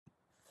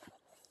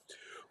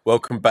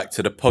Welcome back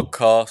to the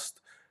podcast.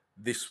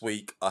 This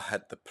week I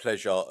had the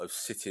pleasure of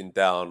sitting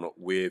down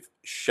with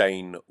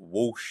Shane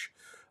Walsh.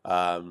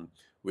 Um,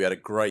 we had a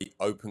great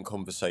open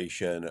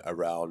conversation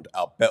around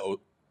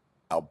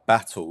our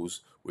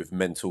battles with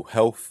mental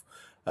health.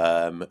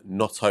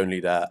 Not only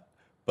that,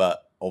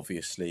 but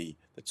obviously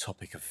the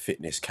topic of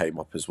fitness came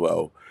up as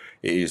well.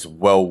 It is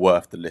well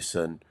worth the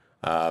listen.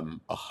 I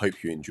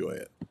hope you enjoy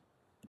it.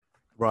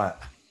 Right.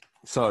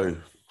 So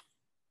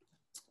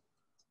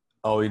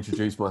I'll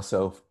introduce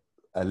myself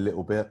a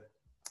little bit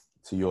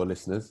to your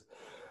listeners.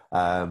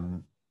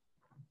 Um,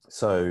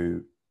 so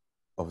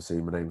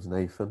obviously my name's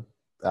Nathan.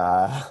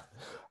 I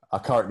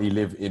currently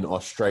live in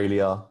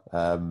Australia.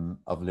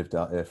 I've lived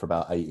out here for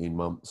about 18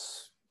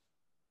 months,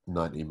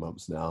 19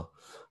 months now.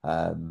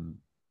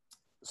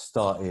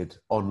 Started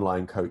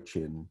online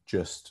coaching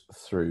just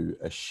through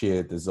a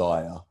sheer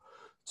desire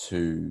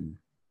to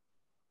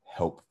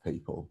help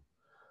people.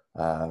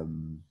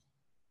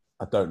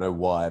 I don't know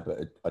why,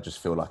 but I just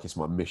feel like it's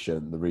my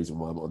mission. The reason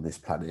why I'm on this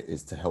planet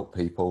is to help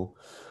people.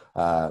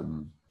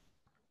 And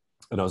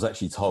I was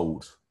actually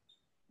told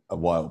a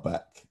while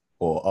back,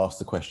 or asked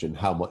the question,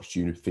 how much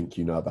do you think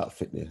you know about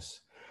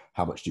fitness?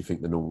 How much do you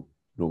think the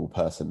normal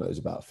person knows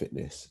about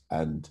fitness?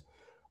 And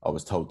I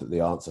was told that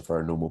the answer for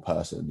a normal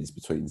person is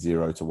between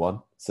 0 to 1.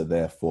 So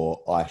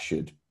therefore, I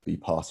should be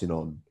passing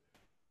on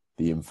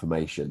the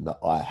information that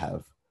I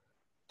have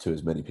to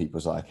as many people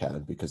as I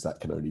can, because that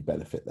can only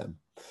benefit them.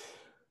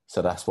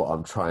 So that's what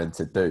I'm trying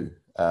to do.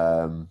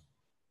 I'll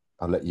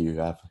let you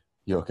have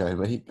your go,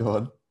 mate. Go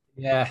on.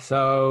 Yeah,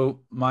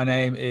 so my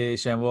name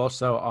is Shane Walsh.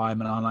 So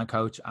I'm an online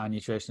coach and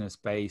nutritionist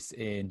based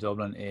in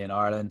Dublin, in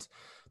Ireland,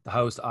 the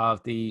host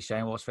of the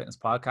Shane Walsh Fitness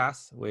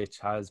podcast, which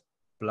has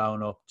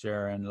blown up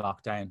during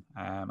lockdown.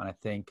 And I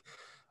think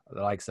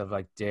the likes of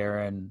like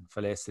Darren,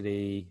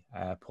 Felicity,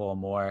 Paul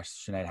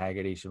Morris, Sinead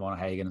Haggerty, Siobhan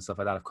Hagan, and stuff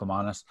like that have come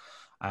on it,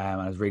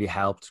 and has really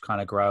helped kind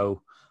of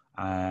grow.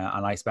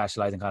 And I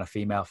specialize in kind of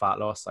female fat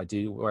loss. I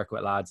do work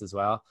with lads as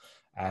well,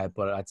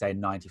 but I'd say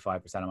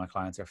 95% of my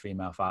clients are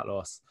female fat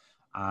loss.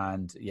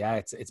 And yeah,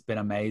 it's been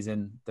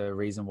amazing. The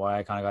reason why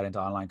I kind of got into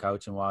online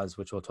coaching was,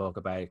 which we'll talk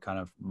about, kind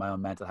of my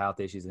own mental health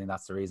issues. I think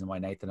that's the reason why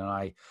Nathan and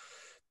I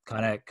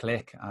kind of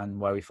click, and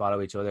why we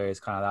follow each other is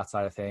kind of that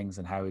side of things,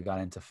 and how we got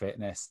into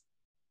fitness.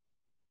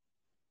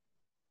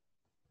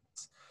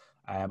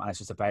 And it's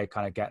just about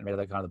kind of getting rid of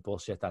the kind of the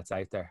bullshit that's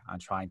out there and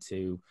trying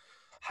to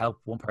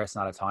help one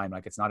person at a time.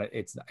 Like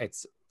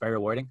it's very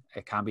rewarding.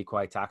 It can be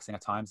quite taxing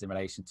at times in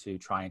relation to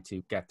trying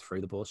to get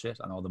through the bullshit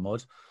and all the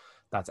mud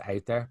that's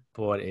out there,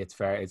 but it's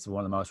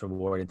one of the most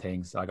rewarding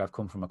things. Like, I've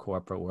come from a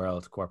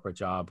corporate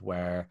job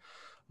where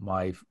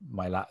there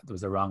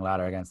was the wrong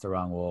ladder against the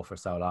wrong wall for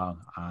so long,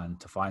 and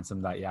to find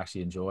something that you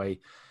actually enjoy,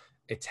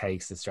 it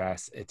takes the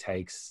stress, it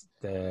takes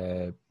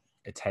the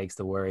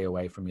worry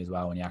away from you as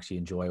well, when you actually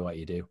enjoy what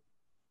you do.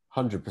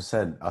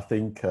 100%. I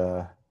think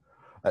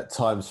at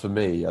times for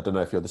me, I don't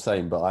know if you're the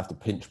same, but I have to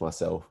pinch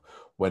myself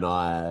when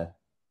I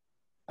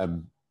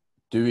am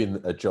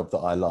doing a job that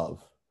I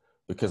love,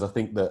 because I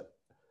think that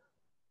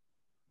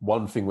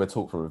one thing we're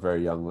taught from a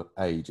very young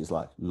age is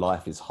like,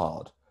 life is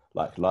hard.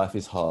 Like, life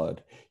is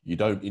hard. You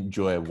don't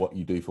enjoy what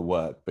you do for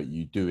work, but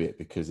you do it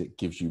because it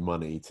gives you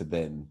money to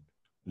then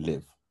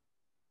live.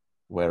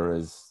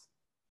 Whereas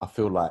I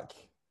feel like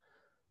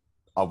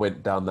I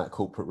went down that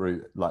corporate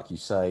route, like you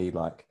say,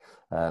 like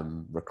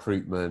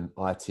recruitment,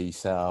 IT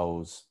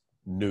sales,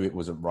 knew it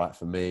wasn't right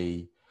for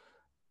me.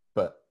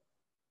 But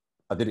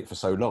I did it for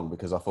so long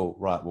because I thought,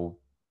 right, well,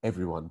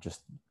 everyone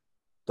just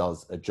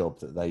does a job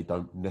that they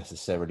don't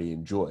necessarily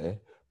enjoy,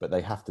 but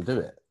they have to do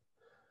it.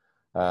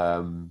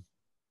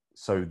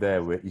 So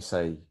there, where you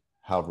say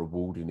how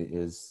rewarding it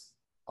is,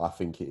 I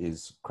think it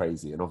is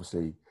crazy. And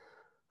obviously,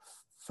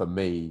 for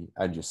me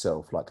and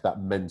yourself, like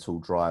that mental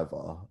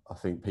driver, I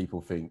think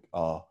people think,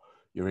 oh,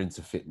 you're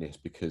into fitness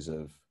because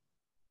of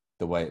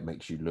the way it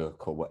makes you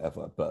look or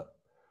whatever. But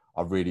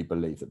I really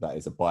believe that that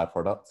is a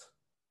byproduct.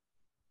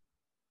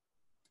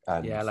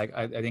 And Yeah, like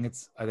I think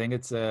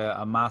it's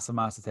a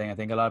massive thing. I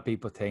think a lot of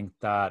people think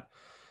that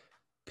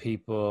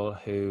people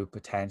who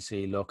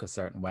potentially look a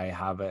certain way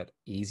have it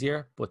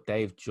easier, but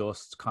they've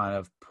just kind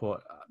of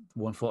put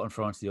one foot in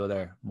front of the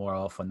other more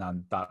often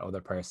than that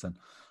other person.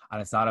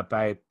 And it's not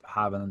about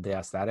having the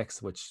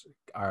aesthetics, which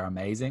are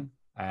amazing,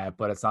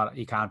 but it's not,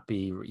 you can't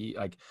be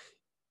like,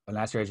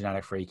 unless you're a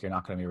genetic freak, you're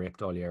not going to be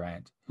ripped all year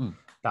round.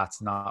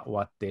 That's not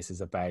what this is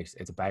about.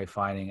 It's about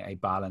finding a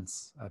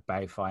balance,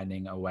 about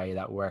finding a way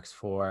that works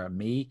for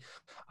me.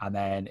 And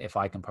then if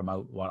I can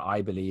promote what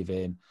I believe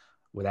in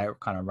without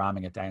kind of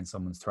ramming it down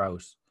someone's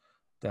throat,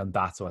 then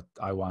that's what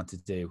I want to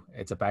do.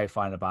 It's about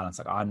finding a balance.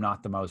 Like, I'm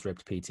not the most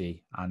ripped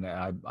PT, and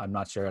I'm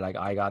not sure. Like,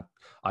 I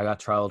got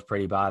trolled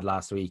pretty bad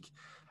last week.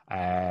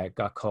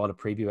 Got called a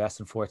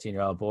prepubescent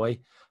 14-year-old boy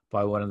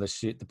by one of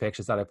the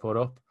pictures that I put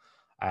up.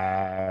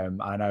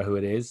 I know who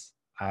it is.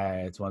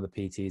 It's one of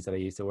the PTs that I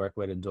used to work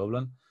with in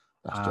Dublin,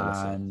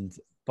 and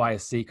by a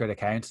secret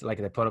account. Like,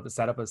 they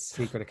set up a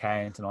secret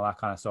account and all that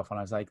kind of stuff. And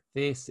I was like,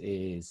 this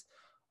is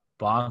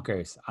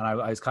bonkers. And I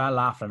was kind of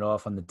laughing it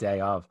off on the day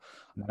of,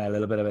 and then a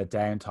little bit of a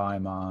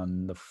downtime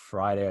on the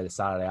Friday or the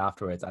Saturday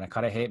afterwards. And it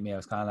kind of hit me. I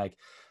was kind of like,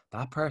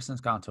 that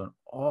person's gone to an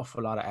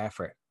awful lot of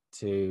effort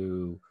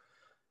to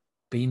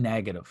be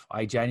negative.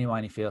 I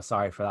genuinely feel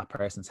sorry for that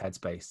person's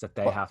headspace that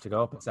they But have to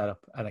go up and set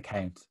up an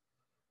account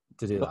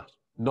to do that.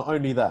 not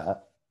only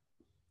that,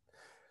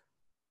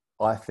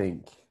 I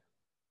think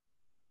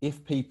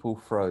if people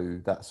throw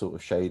that sort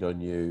of shade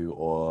on you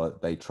or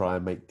they try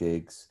and make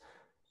digs,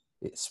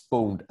 it's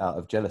spawned out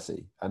of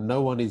jealousy. And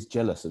no one is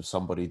jealous of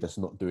somebody that's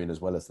not doing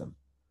as well as them.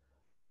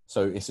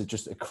 So it's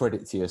just a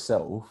credit to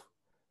yourself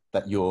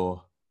that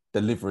you're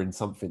delivering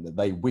something that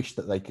they wish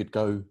that they could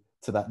go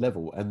to that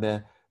level. And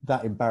they're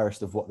that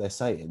embarrassed of what they're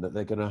saying that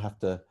they're going to have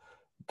to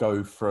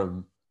go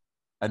from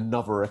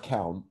another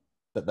account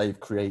that they've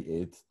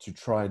created to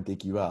try and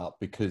dig you out,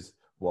 because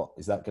what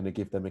is that going to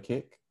give them a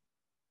kick?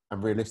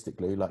 And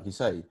realistically, like you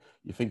say,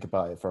 you think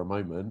about it for a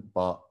moment,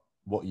 but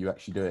what are you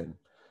actually doing?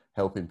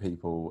 Helping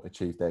people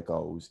achieve their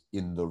goals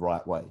in the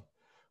right way,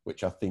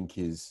 which I think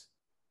is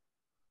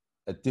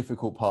a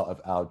difficult part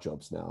of our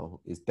jobs now,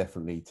 is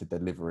definitely to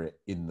deliver it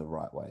in the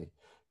right way.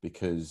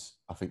 Because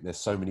I think there's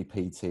so many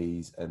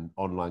PTs and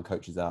online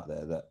coaches out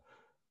there that,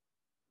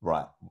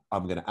 right,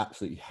 I'm going to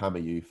absolutely hammer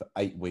you for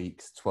 8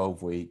 weeks,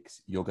 12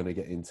 weeks. You're going to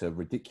get into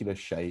ridiculous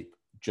shape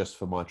just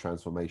for my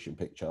transformation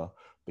picture,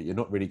 but you're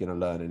not really going to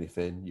learn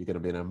anything. You're going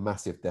to be in a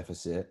massive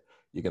deficit.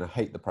 You're going to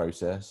hate the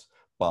process,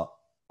 but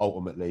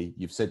ultimately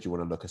you've said you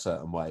want to look a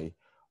certain way.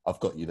 I've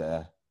got you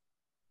there.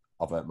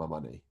 I've earned my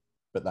money,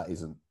 but that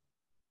isn't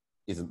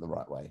the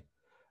right way.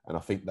 And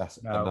I think that's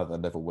another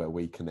level where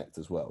we connect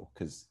as well,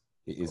 because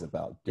it is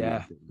about doing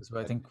things. So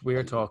I think we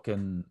were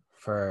talking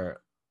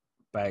for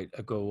about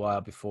a good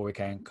while before we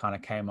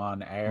came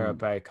on air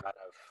about kind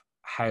of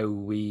how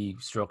we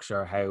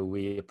structure, how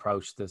we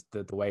approach this,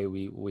 the way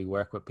we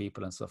work with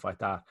people and stuff like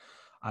that.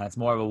 And it's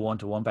more of a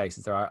one-to-one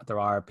basis. There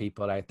are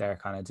people out there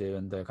kind of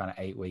doing the kind of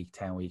 8-week,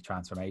 10-week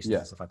transformations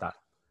and stuff like that.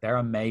 They're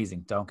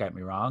amazing. Don't get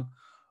me wrong,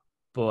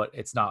 but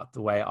it's not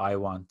the way I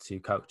want to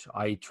coach.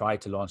 I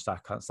tried to launch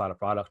that style of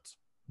product,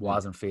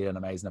 wasn't feeling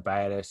amazing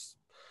about it.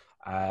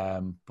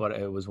 But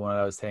it was one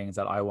of those things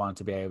that I want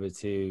to be able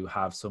to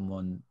have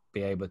someone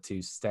be able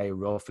to stay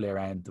roughly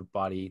around the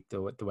body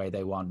the way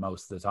they want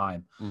most of the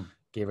time,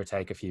 give or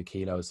take a few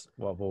kilos.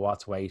 Well,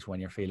 what's weight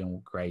when you're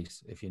feeling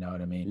great, if you know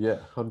what I mean? Yeah,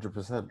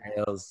 100%.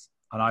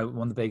 And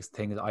one of the big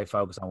things I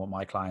focus on with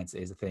my clients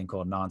is a thing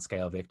called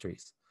non-scale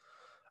victories.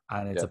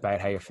 And it's about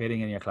how you're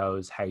fitting in your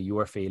clothes, how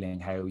you're feeling,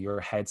 how your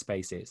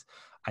headspace is.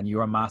 And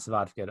you're a massive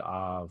advocate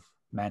of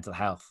mental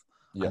health.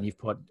 Yeah. And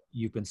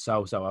you've been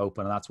so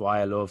open, and that's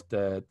why I love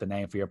the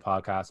name for your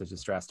podcast, which is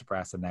Stressed,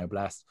 Depressed, and Now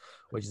Blessed,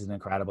 which is an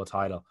incredible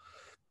title.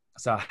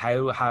 So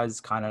how has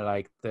kind of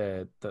like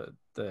the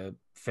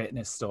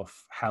fitness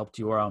stuff helped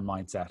your own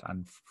mindset,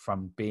 and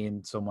from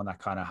being someone that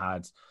kind of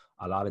had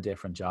a lot of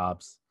different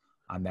jobs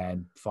and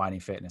then finding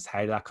fitness, how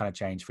did that kind of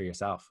change for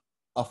yourself?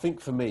 I think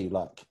for me,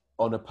 like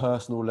on a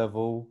personal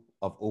level,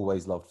 I've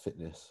always loved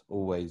fitness.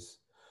 Always,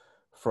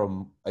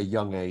 from a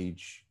young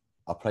age,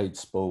 I played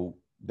sport.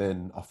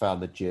 Then I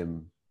found the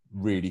gym,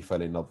 really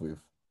fell in love with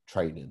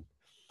training.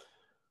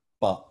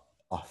 But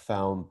I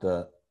found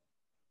that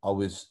I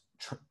was,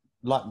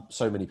 like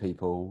so many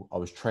people, I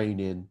was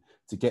training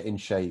to get in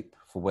shape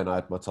for when I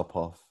had my top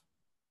off.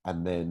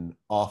 And then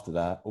after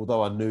that,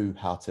 although I knew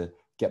how to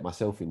get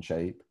myself in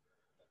shape,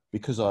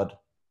 because I'd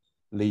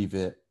leave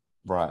it,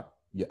 right,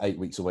 you're 8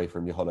 weeks away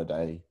from your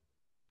holiday,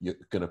 you're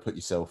going to put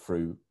yourself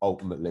through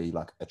ultimately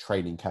like a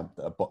training camp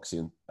that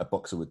a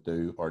boxer would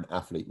do or an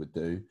athlete would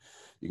do.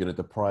 You're going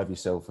to deprive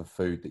yourself of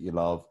food that you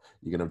love.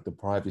 You're going to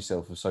deprive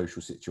yourself of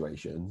social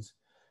situations.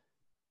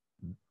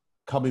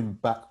 Coming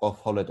back off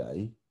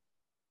holiday,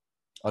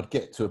 I'd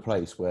get to a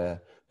place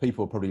where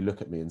people would probably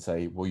look at me and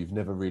say, well, you've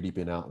never really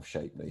been out of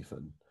shape,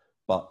 Nathan.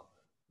 But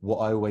what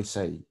I always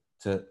say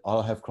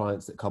I'll have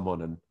clients that come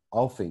on and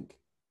I'll think,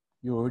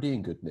 you're already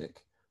in good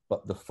nick.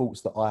 But the thoughts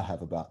that I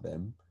have about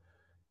them,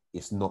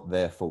 it's not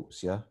their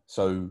faults, yeah?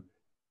 So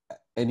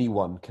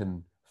anyone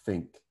can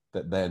think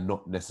that they're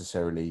not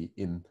necessarily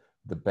in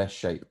the best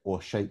shape or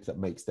shape that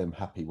makes them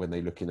happy when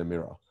they look in a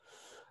mirror.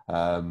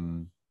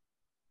 And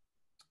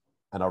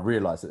I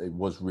realized that it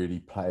was really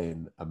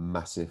playing a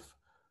massive,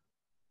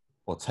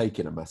 or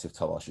taking a massive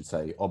toll, I should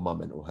say, on my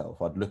mental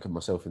health. I'd look at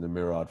myself in the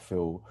mirror, I'd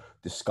feel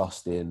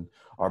disgusting.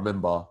 I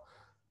remember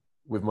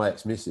with my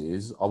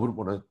ex-missus, I wouldn't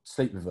want to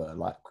sleep with her,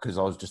 like, because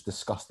I was just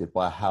disgusted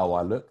by how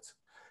I looked.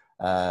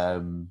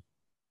 And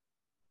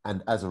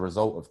as a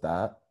result of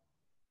that,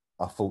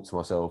 I thought to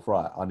myself,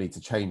 right, I need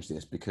to change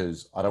this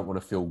because I don't want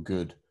to feel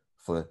good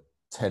for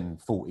 10,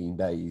 14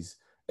 days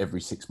every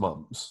 6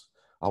 months.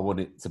 I want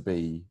it to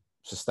be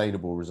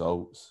sustainable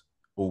results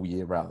all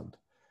year round.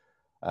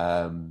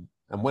 And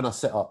when I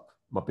set up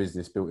my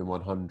business, Built in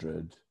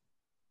 100,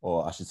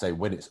 or I should say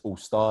when it's all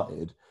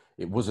started,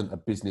 it wasn't a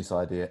business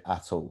idea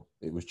at all.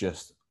 It was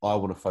just, I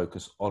want to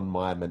focus on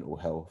my mental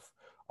health.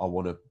 I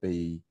want to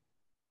be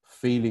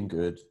feeling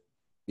good,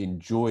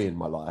 enjoying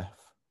my life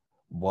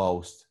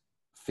whilst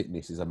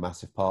fitness is a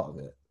massive part of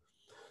it.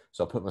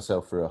 So I put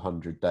myself through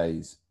 100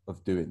 days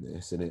of doing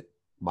this, and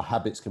my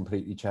habits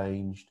completely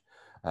changed.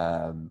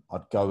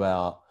 I'd go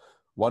out.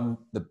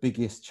 The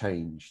biggest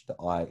change that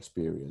I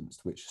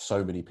experienced, which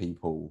so many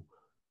people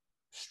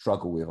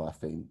struggle with, I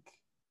think,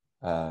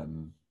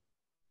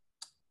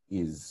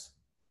 is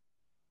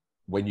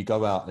when you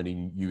go out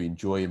and you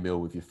enjoy a meal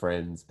with your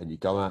friends and you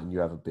go out and you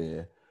have a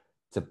beer,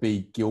 to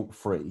be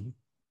guilt-free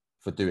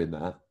for doing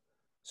that.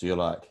 So you're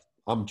like,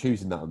 I'm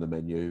choosing that on the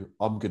menu.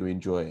 I'm going to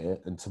enjoy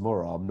it. And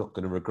tomorrow I'm not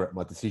going to regret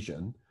my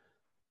decision,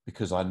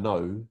 because I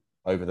know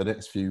over the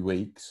next few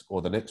weeks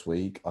or the next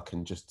week, I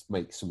can just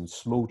make some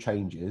small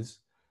changes.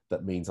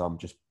 That means I'm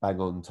just bang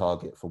on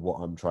target for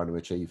what I'm trying to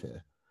achieve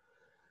here.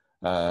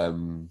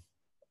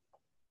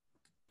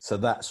 So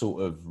that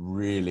sort of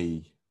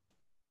really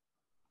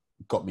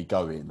got me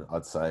going,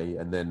 I'd say.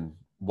 And then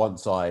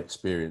once I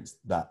experienced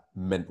that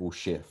mental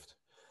shift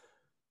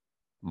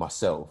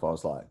myself, I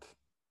was like,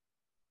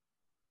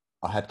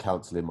 I had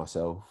counselling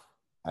myself.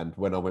 And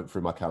when I went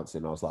through my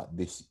counselling, I was like,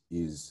 this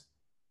is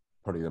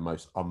probably the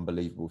most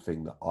unbelievable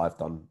thing that I've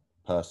done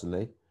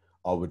personally.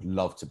 I would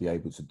love to be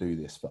able to do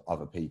this for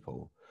other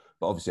people.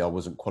 But obviously I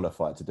wasn't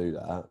qualified to do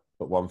that.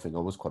 But one thing I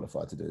was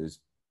qualified to do is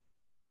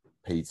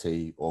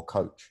PT or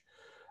coach.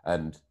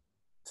 And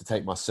to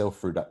take myself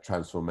through that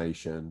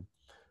transformation,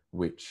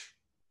 which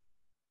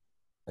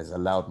has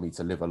allowed me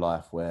to live a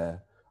life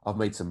where I've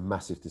made some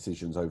massive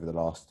decisions over the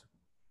last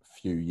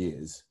few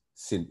years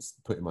since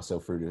putting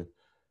myself through the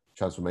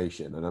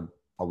transformation. And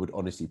I would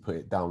honestly put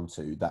it down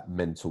to that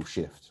mental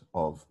shift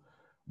of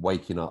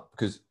waking up.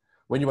 Because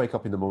when you wake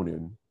up in the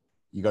morning,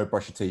 you go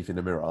brush your teeth in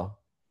the mirror,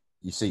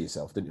 you see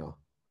yourself, don't you?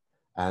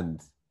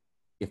 And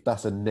if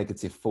that's a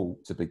negative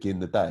thought to begin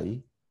the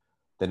day,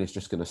 then it's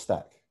just going to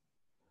stack.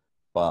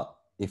 But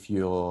if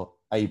you're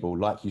able,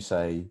 like you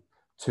say,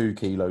 2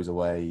 kilos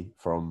away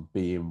from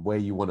being where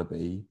you want to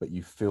be, but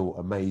you feel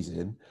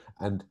amazing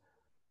and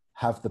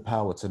have the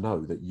power to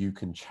know that you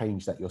can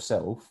change that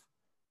yourself,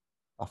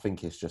 I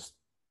think it's just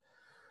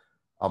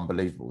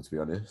unbelievable, to be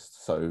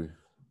honest. So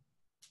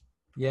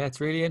yeah,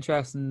 it's really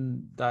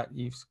interesting that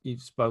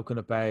you've spoken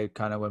about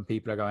kind of when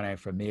people are going out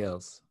for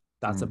meals.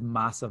 That's a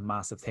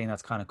massive thing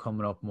that's kind of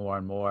coming up more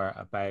and more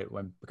about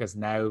because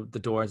now the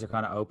doors are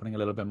kind of opening a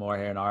little bit more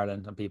here in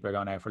Ireland, and people are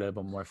going out for a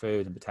little bit more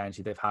food, and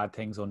potentially they've had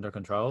things under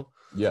control.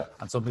 Yeah.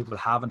 And some people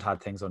haven't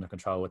had things under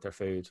control with their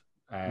food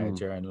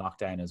during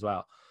lockdown as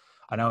well.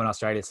 I know in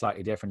Australia it's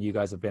slightly different. You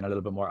guys have been a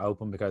little bit more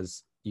open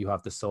because you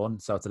have the sun,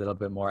 so it's a little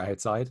bit more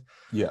outside.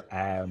 Yeah.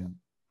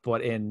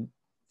 But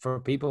for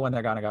people when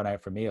they're going to go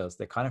out for meals,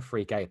 they kind of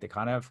freak out. They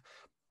kind of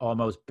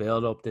almost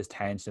build up this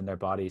tension in their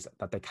bodies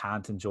that they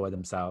can't enjoy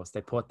themselves. They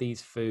put these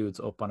foods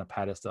up on a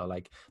pedestal.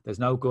 Like there's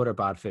no good or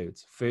bad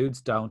foods. Foods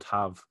don't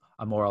have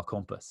a moral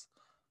compass.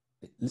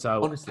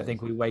 So honestly, I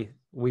think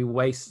we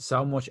waste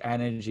so much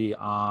energy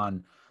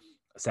on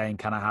saying,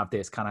 can I have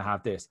this? Can I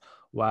have this?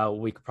 Well,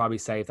 we could probably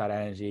save that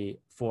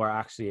energy for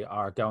actually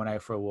our going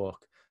out for a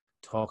walk,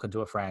 talking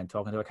to a friend,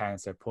 talking to a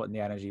counselor, putting the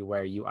energy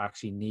where you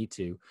actually need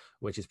to,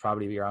 which is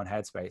probably your own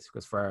headspace.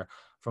 Because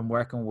from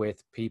working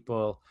with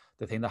people,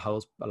 the thing that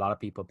holds a lot of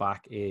people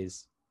back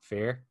is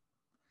fear.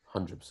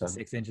 100%.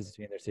 6 inches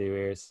between their 2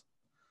 ears.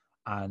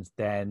 And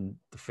then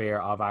the fear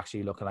of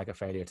actually looking like a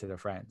failure to their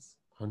friends.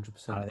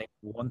 100%. And I think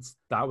once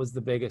that was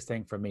the biggest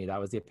thing for me, that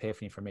was the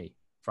epiphany for me,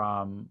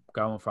 from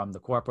going from the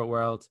corporate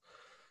world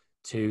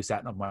to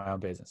setting up my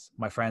own business.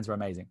 My friends were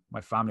amazing.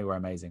 My family were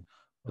amazing.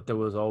 But there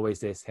was always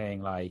this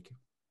thing like,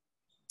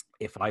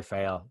 if I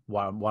fail,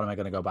 what am I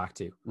going to go back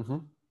to? Mm-hmm.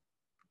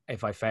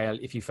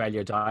 If you fail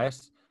your diet,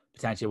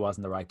 potentially it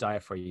wasn't the right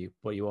diet for you.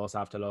 But you also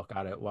have to look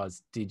at it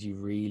did you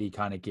really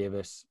kind of give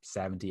it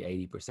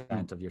 70,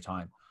 80% of your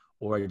time?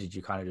 Or did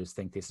you kind of just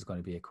think this is going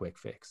to be a quick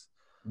fix?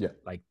 Yeah.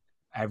 Like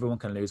everyone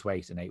can lose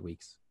weight in 8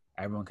 weeks.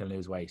 Everyone can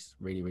lose weight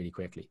really, really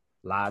quickly.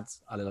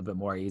 Lads, a little bit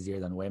more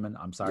easier than women.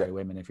 I'm sorry,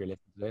 women, if you're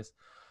listening to this.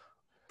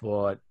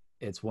 But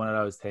it's one of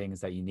those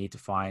things that you need to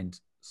find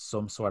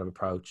some sort of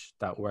approach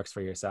that works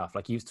for yourself.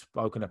 Like you've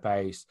spoken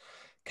about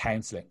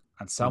counseling,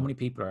 and so many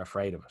people are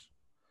afraid of it.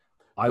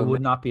 I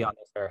would not be on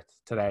this earth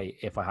today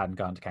if I hadn't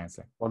gone to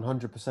counseling.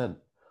 100%.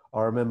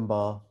 I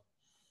remember,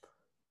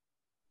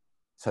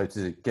 so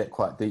to get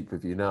quite deep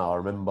with you now, I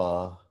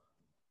remember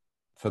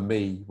for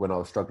me, when I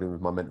was struggling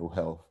with my mental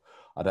health,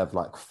 I'd have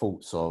like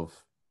thoughts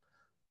of,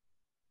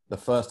 the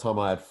first time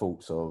I had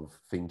thoughts of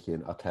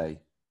thinking, okay,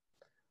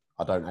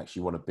 I don't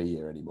actually want to be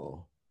here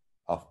anymore.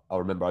 I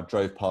remember I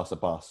drove past a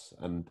bus,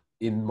 and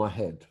in my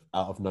head,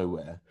 out of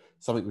nowhere,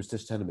 something was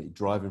just telling me,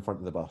 drive in front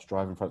of the bus,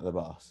 drive in front of the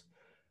bus.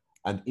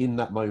 And in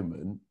that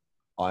moment,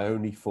 I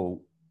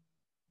thought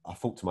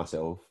to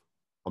myself,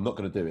 I'm not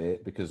going to do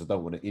it because I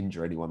don't want to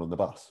injure anyone on the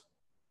bus.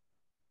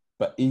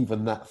 But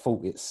even that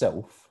thought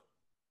itself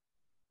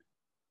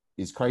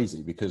is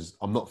crazy, because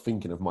I'm not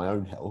thinking of my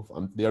own health.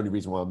 The only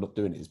reason why I'm not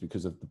doing it is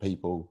because of the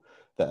people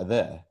that are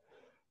there.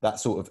 That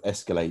sort of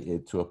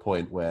escalated to a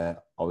point where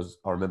I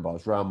remember I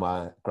was around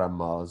my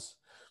grandma's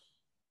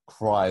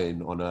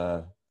crying on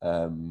a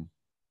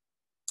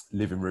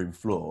living room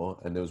floor,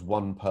 and there was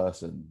one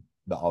person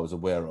that I was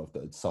aware of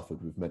that had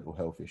suffered with mental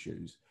health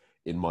issues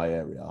in my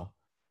area.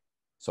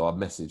 So I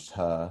messaged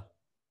her,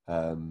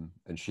 and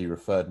she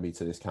referred me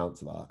to this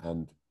counsellor.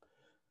 And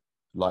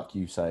like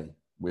you say,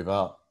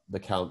 without the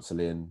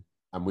counselling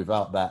and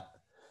without that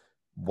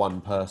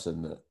one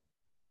person that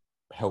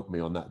helped me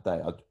on that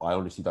day, I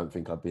honestly don't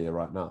think I'd be here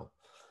right now.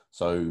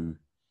 So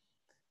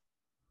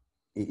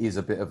it is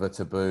a bit of a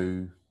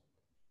taboo.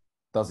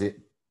 Does it?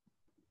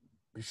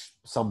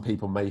 Some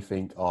people may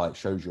think, oh, it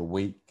shows you're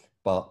weak,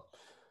 but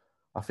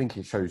I think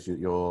it shows you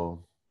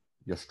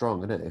you're strong,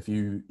 isn't it?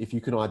 If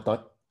you can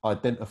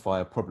identify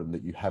a problem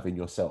that you have in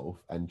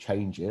yourself and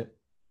change it,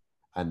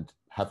 and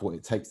have what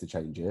it takes to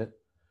change it,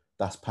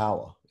 that's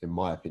power, in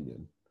my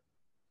opinion.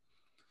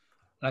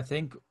 I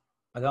think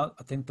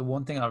the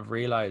one thing I've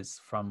realized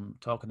from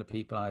talking to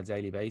people on a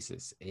daily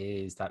basis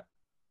is that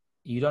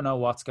you don't know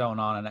what's going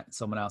on in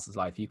someone else's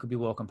life. You could be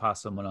walking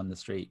past someone on the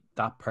street.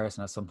 That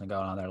person has something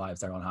going on in their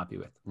lives they're unhappy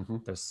with. Mm-hmm.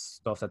 There's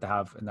stuff that they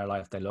have in their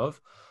life they love,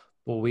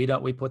 but we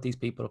put these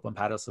people up on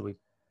pedestals.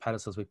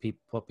 We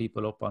put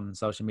people up on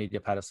social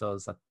media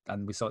pedestals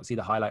and we see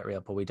the highlight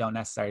reel, but we don't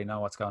necessarily know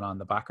what's going on in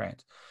the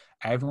background.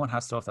 Everyone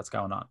has stuff that's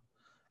going on.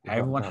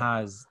 Everyone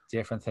has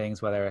different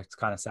things, whether it's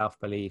kind of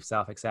self-belief,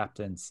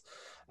 self-acceptance,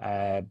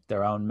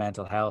 their own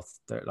mental health.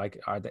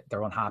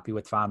 They're unhappy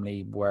with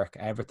family, work,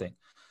 everything.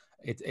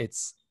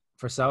 It's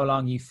for so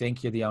long you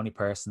think you're the only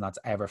person that's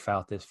ever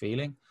felt this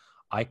feeling.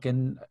 I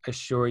can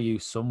assure you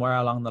somewhere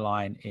along the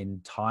line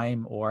in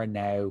time or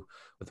now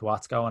with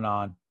what's going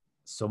on,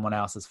 someone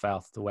else has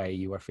felt the way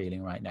you are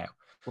feeling right now.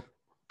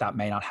 That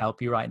may not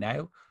help you right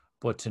now,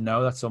 but to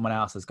know that someone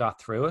else has got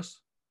through it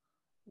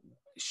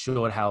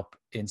should help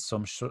in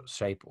some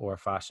shape or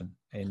fashion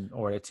in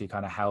order to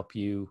kind of help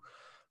you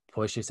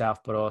push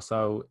yourself. But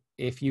also,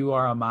 if you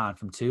are a man,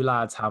 from two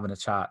lads having a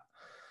chat,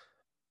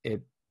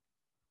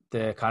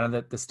 the kind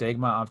of the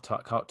stigma of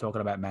talking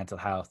about mental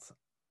health,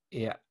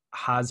 it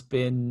has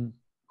been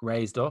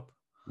raised up,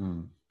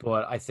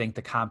 but I think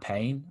the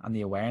campaign and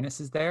the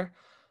awareness is there,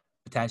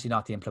 potentially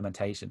not the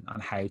implementation on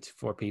how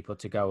for people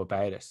to go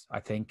about it. I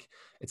think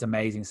it's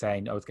amazing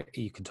saying, oh,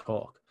 you can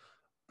talk,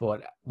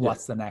 but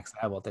what's the next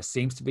level? There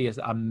seems to be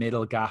a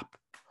middle gap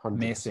 100%.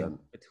 Missing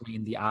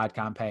between the ad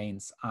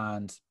campaigns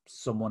and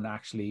someone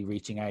actually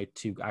reaching out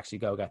to actually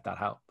go get that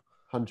help.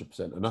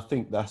 100%. And I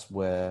think that's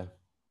where,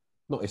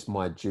 not it's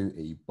my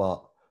duty,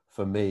 but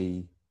for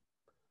me,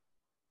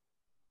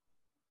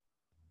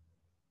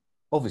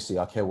 obviously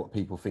I care what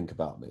people think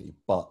about me,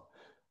 but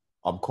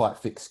I'm quite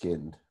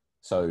thick-skinned.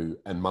 So,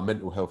 and my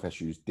mental health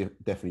issues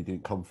definitely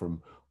didn't come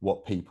from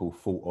what people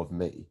thought of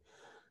me.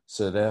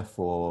 So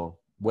therefore,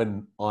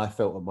 when I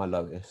felt at my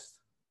lowest,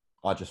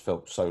 I just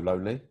felt so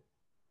lonely.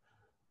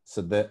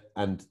 So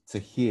and to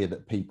hear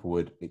that people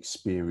had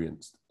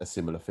experienced a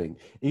similar thing,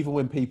 even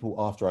when people,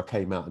 after I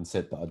came out and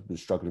said that I'd been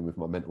struggling with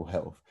my mental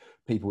health,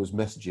 people was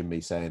messaging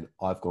me saying,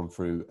 I've gone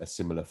through a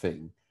similar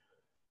thing.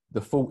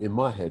 The thought in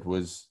my head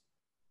was,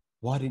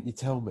 why didn't you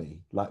tell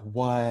me? Like,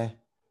 why?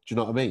 Do you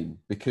know what I mean?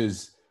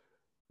 Because,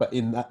 but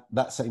in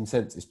that same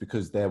sense, it's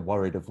because they're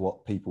worried of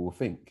what people will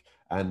think.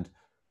 And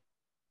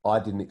I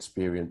didn't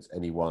experience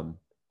anyone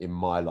in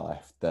my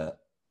life that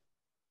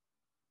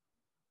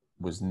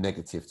was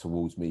negative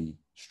towards me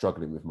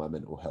struggling with my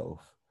mental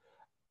health.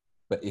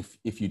 But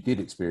if you did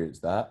experience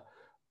that,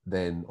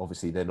 then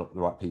obviously they're not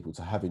the right people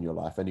to have in your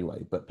life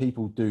anyway. But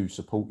people do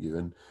support you.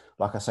 And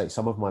like I say,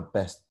 some of my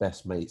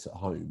best mates at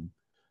home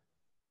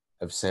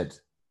have said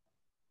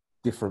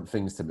different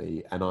things to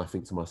me. And I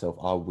think to myself,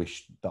 I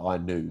wish that I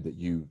knew that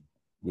you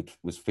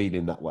was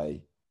feeling that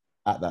way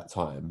at that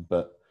time.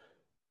 But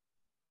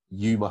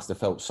you must have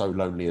felt so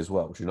lonely as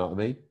well. Do you know what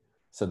I mean?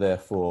 So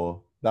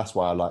therefore, that's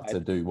why I like to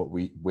do what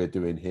we're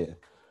doing here.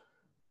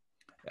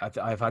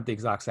 I've had the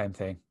exact same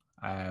thing.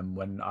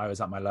 When I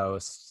was at my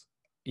lowest,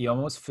 you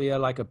almost feel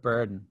like a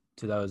burden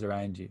to those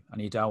around you,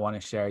 and you don't want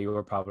to share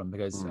your problem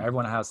because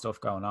everyone has stuff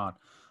going on,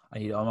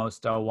 and you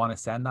almost don't want to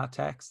send that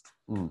text.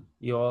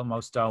 You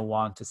almost don't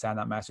want to send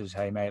that message,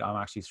 hey mate,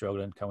 I'm actually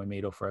struggling, can we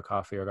meet up for a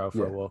coffee or go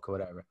for a walk or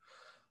whatever.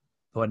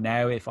 But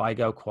now if I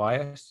go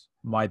quiet,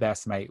 my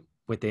best mate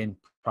within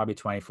probably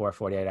 24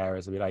 48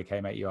 hours will be like,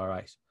 hey mate, you all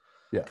right?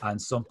 Yeah.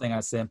 And something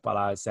as simple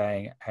as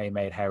saying, hey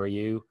mate, how are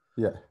you?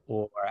 Yeah.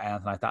 Or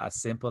anything like that, a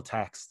simple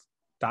text.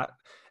 That,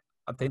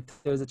 I think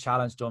there's a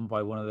challenge done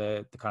by one of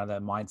the kind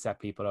of the mindset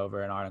people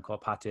over in Ireland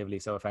called Pat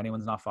Tivley. So if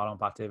anyone's not following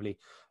Pat Tivley,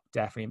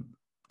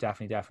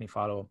 definitely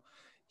follow him.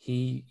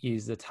 He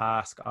used the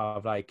task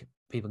of like,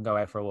 people can go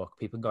out for a walk,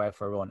 people can go out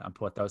for a run and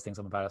put those things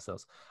on the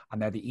pedestals,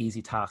 and they're the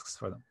easy tasks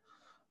for them.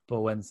 But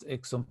when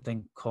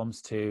something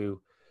comes to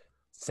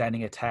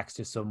sending a text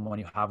to someone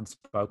you haven't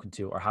spoken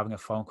to, or having a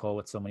phone call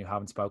with someone you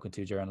haven't spoken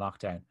to during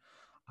lockdown,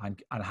 and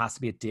it has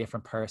to be a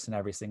different person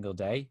every single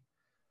day,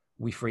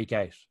 we freak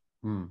out.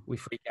 We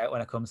freak out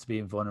when it comes to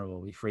being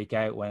vulnerable. We freak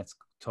out when it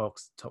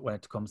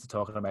comes to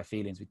talking about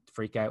feelings. We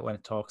freak out when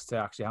it talks to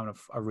actually having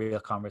a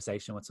real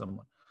conversation with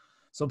someone.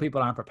 Some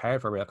people aren't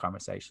prepared for real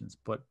conversations,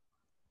 but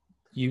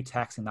you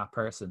texting that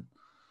person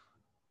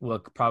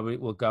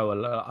will go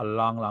a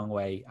long, long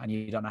way, and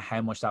you don't know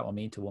how much that will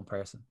mean to one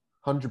person.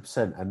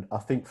 100%. And I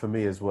think for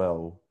me as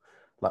well,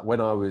 like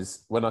when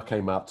I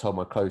came out, told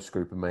my close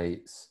group of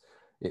mates,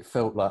 I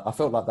felt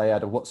like they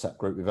had a WhatsApp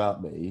group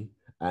without me,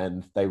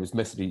 and they was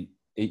messaging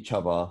each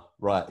other,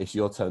 right, it's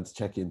your turn to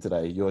check in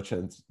today, your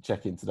turn to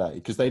check in today.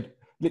 Because they'd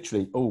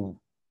literally all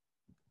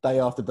day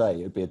after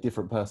day, it'd be a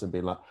different person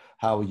being like,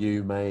 how are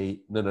you,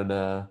 mate? No, no,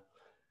 no.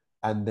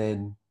 And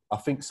then I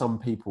think some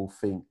people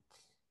think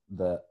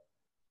that,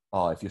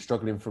 if you're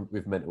struggling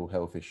with mental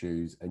health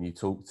issues and you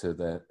talk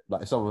to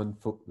like if someone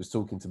was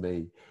talking to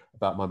me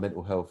about my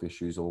mental health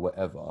issues or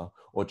whatever,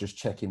 or just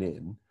checking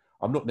in,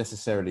 I'm not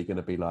necessarily going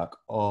to be like,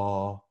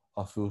 oh,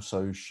 I feel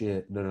so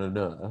shit. No, no,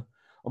 no.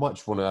 I might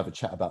just want to have a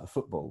chat about the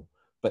football,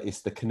 but it's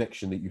the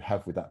connection that you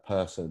have with that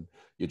person.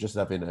 You're just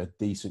having a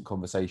decent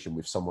conversation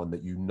with someone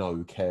that you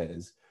know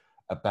cares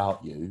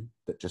about you,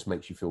 that just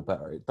makes you feel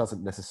better. It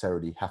doesn't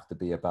necessarily have to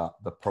be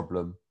about the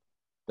problem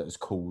that has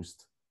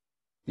caused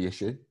the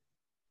issue.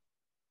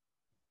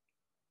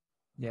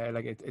 Yeah,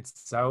 like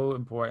it's so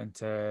important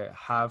to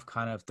have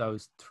kind of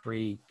those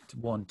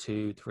one,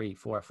 two, three,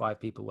 four, five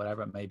people,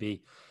 whatever it may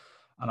be.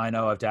 And I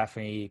know I've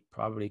definitely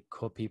probably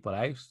cut people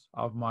out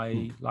of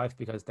my life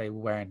because they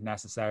weren't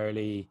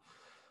necessarily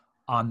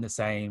on the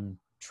same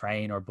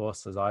train or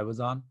bus as I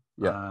was on.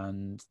 Yeah.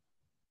 And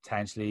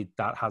potentially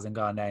that hasn't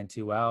gone down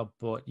too well,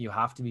 but you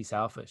have to be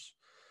selfish.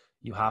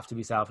 You have to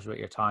be selfish with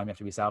your time. You have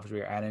to be selfish with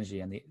your energy,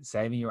 and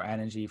saving your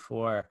energy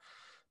for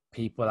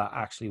people that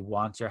actually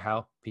want your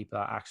help, people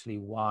that actually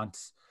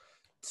want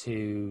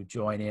to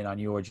join in on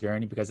your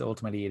journey, because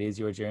ultimately it is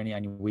your journey.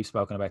 And we've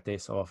spoken about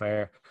this off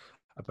air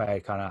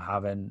about kind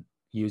of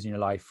using your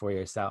life for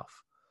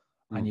yourself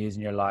and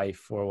using your life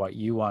for what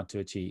you want to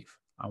achieve,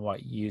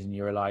 and using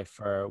your life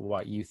for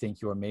what you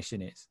think your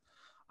mission is.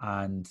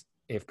 And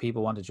if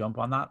people want to jump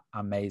on that,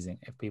 amazing.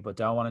 If people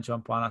don't want to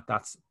jump on it,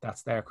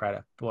 that's their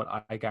credit.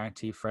 But I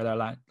guarantee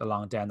further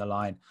along down the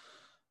line,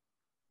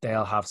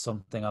 they'll have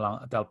something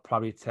along. They'll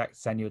probably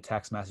send you a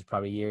text message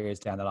probably years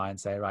down the line,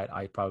 say, right,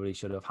 I probably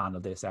should have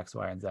handled this X,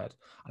 Y, and Z.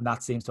 And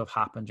that seems to have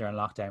happened during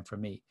lockdown for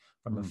me,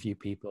 from a few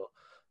people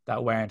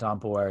that weren't on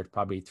board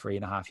probably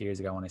 3.5 years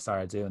ago when I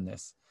started doing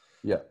this.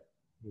 Yeah.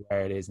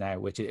 Where it is now,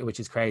 which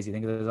is crazy. I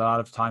think there's a lot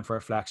of time for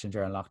reflection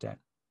during lockdown.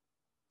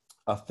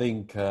 I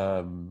think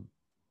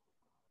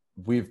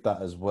with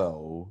that as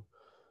well,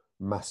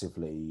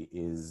 massively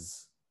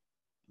is,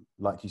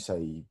 like you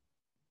say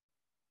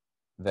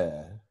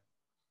there,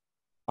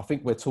 I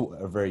think we're taught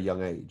at a very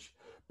young age,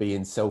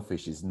 being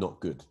selfish is not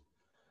good.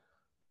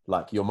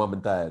 Like your mum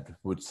and dad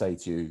would say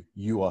to you,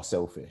 you are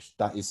selfish.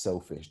 That is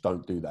selfish.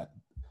 Don't do that.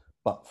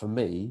 But for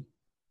me,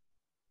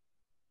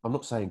 I'm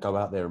not saying go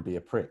out there and be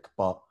a prick,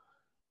 but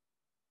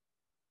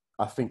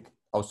I think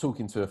I was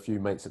talking to a few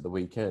mates at the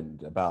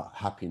weekend about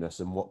happiness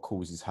and what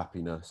causes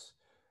happiness.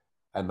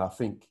 And I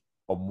think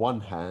on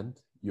one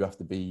hand, you have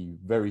to be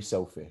very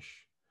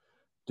selfish,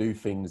 do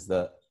things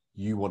that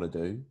you want to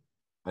do.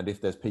 And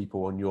if there's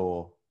people on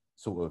your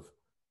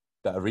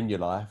that are in your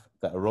life,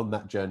 that are on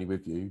that journey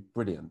with you,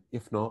 brilliant.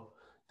 If not,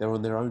 they're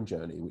on their own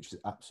journey, which is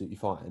absolutely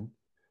fine.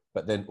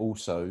 But then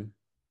also,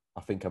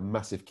 I think a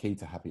massive key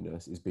to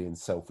happiness is being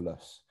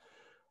selfless.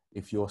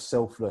 If you're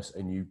selfless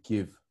and you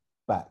give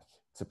back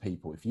to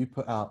people, if you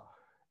put out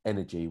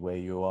energy where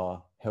you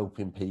are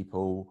helping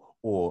people,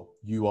 or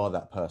you are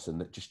that person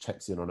that just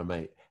checks in on a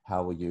mate,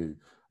 how are you,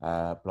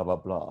 blah, blah,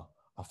 blah,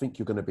 I think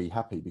you're going to be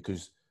happy,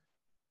 because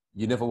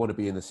you never want to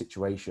be in the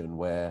situation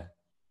where,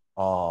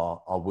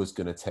 I was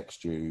going to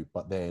text you,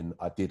 but then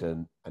I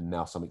didn't, and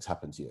now something's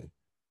happened to you.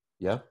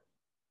 Yeah?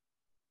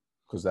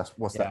 Because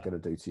what's that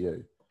going to do to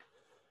you?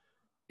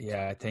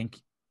 Yeah, I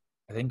think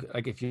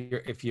like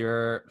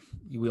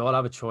we all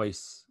have a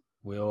choice.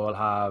 We all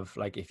have,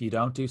 like, if you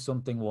don't do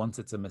something once,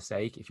 it's a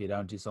mistake. If you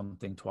don't do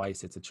something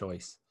twice, it's a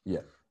choice.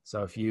 Yeah.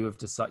 So if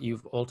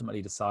you've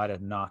ultimately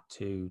decided not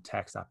to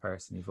text that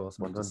person, you've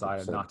ultimately 100%.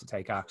 Decided not to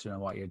take action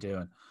on what you're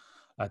doing.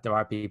 Like, there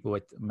are people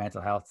with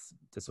mental health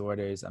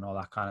disorders and all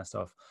that kind of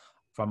stuff.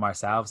 From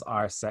ourselves,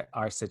 our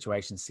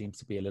situation seems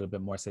to be a little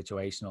bit more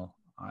situational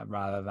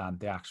rather than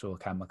the actual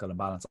chemical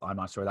imbalance. I'm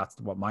not sure that's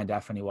what mine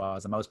definitely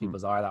was, and most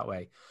people's are that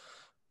way.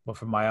 But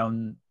from my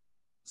own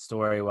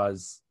story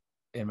was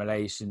in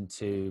relation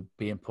to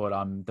being put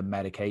on the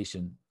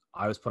medication.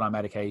 I was put on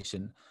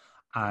medication,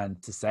 and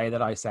to say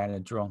that I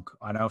sounded drunk,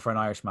 I know for an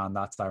Irishman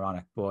that's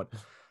ironic, but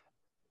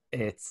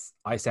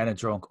I sounded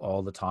drunk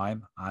all the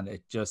time, and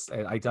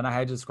I don't know how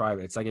to describe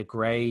it. It's like a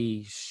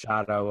gray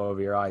shadow over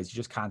your eyes. You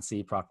just can't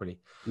see properly.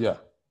 Yeah.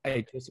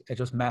 It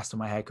just messed with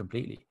my head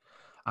completely.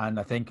 And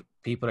I think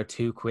people are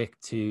too quick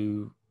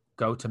to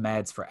go to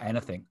meds for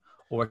anything,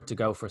 or to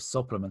go for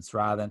supplements,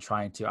 rather than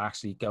trying to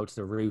actually go to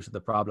the root of the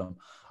problem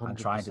 100%. And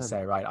trying to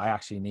say, right, I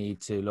actually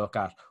need to look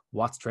at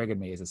what's triggered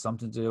me. Is it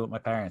something to do with my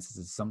parents? Is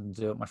it something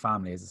to do with my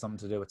family? Is it something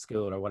to do with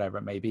school, or whatever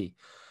it may be?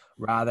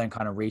 Rather than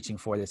kind of reaching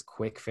for this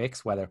quick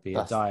fix, whether it be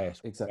a diet,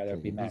 exactly. whether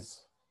it be meds.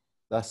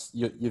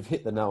 You've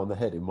hit the nail on the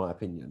head, in my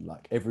opinion.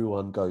 Like,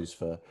 everyone goes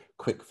for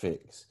quick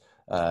fix.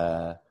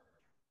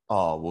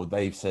 oh, well,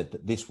 they've said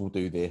that this will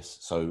do this,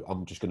 so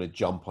I'm just going to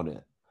jump on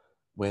it.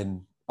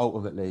 When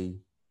ultimately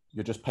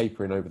you're just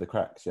papering over the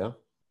cracks, yeah?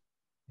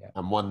 Yeah.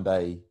 And one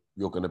day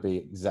you're going to be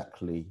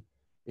exactly,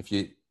 if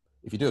you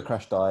do a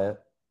crash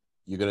diet,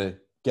 you're going to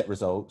get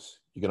results,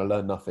 you're going to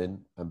learn nothing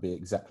and be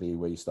exactly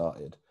where you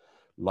started.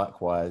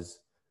 Likewise,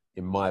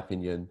 in my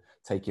opinion,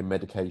 taking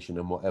medication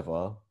and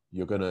whatever,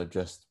 you're going to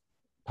just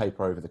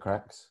paper over the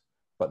cracks,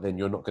 but then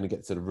you're not going to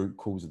get to the root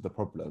cause of the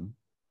problem,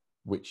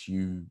 which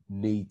you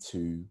need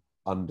to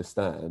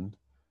understand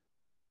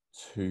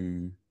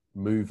to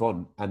move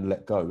on and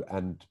let go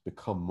and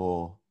become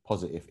more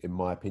positive, in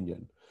my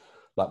opinion.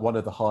 Like, one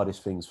of the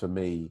hardest things for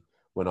me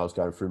when I was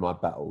going through my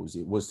battles,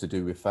 it was to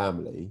do with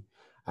family.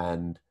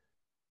 And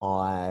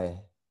I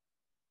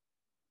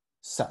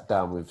sat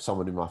down with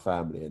someone in my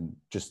family and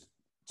just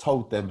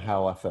told them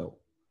how I felt.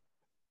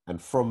 And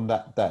from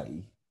that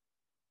day,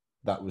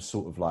 that was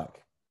sort of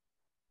like,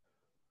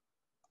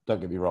 don't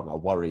get me wrong, I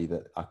worry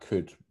that I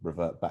could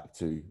revert back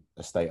to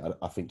a state.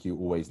 I think you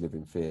always live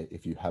in fear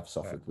if you have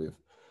suffered with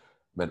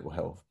mental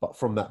health. But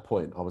from that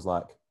point, I was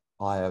like,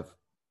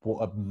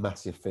 what a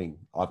massive thing.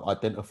 I've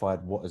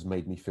identified what has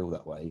made me feel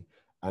that way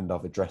and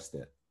I've addressed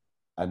it.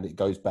 And it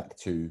goes back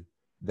to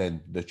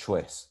then the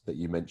choice that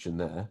you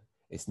mentioned there.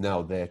 It's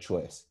now their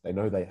choice. They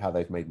know how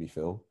they've made me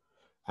feel.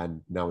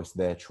 And now it's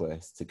their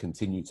choice to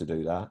continue to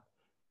do that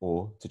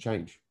or to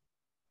change.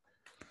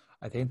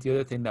 I think the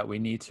other thing that we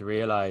need to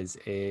realize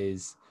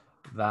is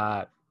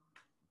that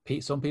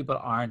some people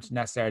aren't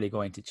necessarily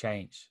going to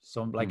change.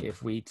 Some, like,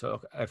 if we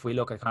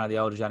look at kind of the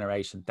older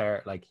generation,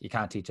 they're like, you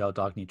can't teach old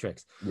dog new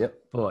tricks. Yep.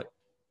 But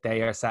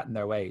they are set in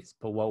their ways.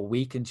 But what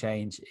we can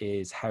change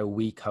is how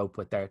we cope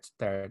with their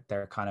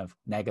kind of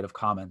negative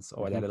comments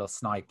or their little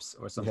snipes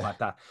or something like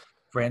that.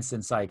 For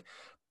instance, like,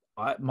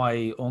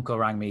 my uncle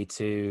rang me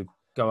to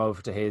go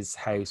over to his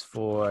house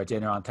for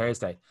dinner on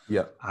Thursday.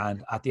 Yeah.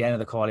 And at the end of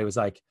the call, he was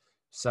like,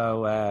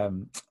 so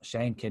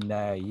Shane, can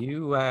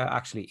you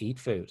actually eat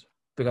food?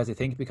 Because I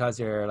think because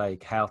you're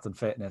like health and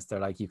fitness, they're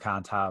like, you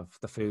can't have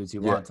the foods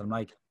you want. And I'm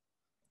like,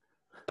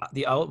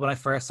 when I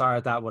first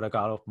started that, when I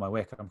got up my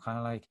wick, I'm kind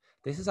of like,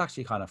 this is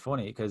actually kind of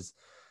funny, because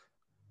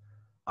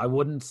I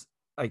wouldn't,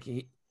 like,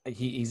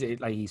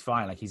 he's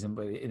fine, like he's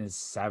in his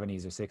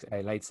 70s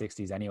or late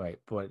 60s anyway,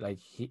 but like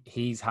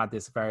he's had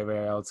this very,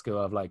 very old school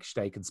of like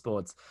steak and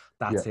spuds.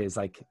 That's his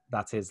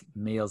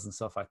meals and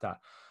stuff like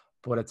that.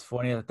 But it's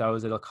funny that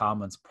those little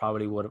comments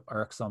probably would have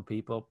irked some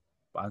people,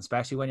 and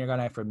especially when you're going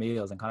out for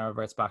meals, and kind of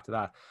reverts back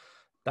to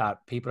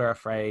that people are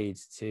afraid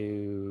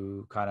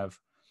to kind of,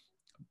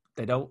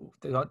 they don't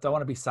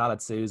want to be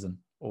salad Susan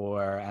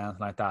or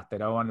anything like that. They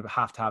don't want to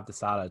have the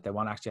salad. They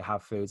want to actually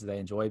have foods that they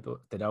enjoy, but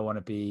they don't want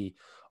to be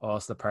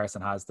also the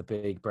person has the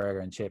big burger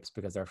and chips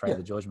because they're afraid of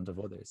the judgment of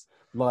others.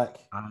 Like,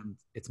 and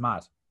it's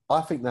mad.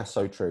 I think that's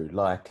so true.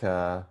 Like,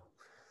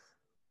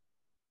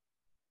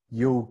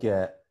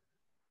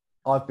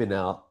 I've been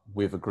out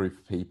with a group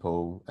of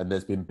people and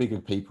there's been bigger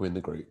people in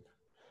the group,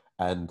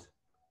 and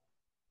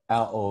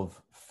out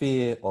of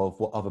fear of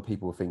what other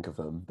people will think of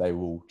them, they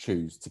will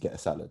choose to get a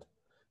salad.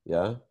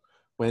 Yeah.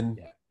 When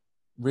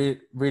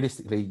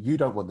realistically, you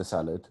don't want the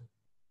salad.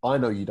 I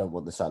know you don't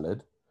want the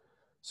salad.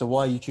 So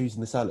why are you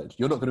choosing the salad?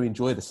 You're not going to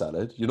enjoy the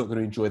salad. You're not going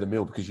to enjoy the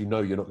meal because you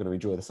know you're not going to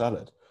enjoy the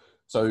salad.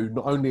 So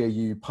not only are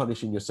you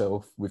punishing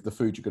yourself with the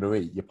food you're going to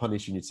eat, you're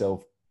punishing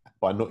yourself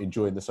by not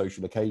enjoying the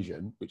social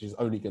occasion, which is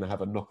only going to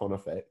have a knock-on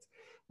effect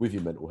with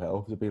your mental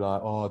health. To be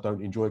like, oh, I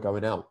don't enjoy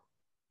going out.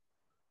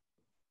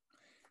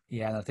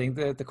 Yeah, and I think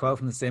the quote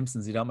from The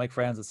Simpsons, "You don't make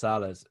friends with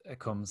salad," it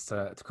comes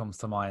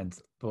to mind.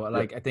 But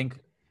like, I think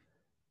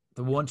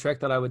the one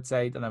trick that I would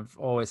say that I've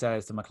always said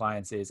this to my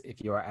clients is,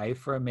 if you are out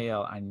for a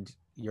meal and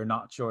you're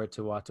not sure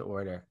what to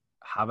order,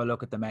 have a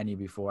look at the menu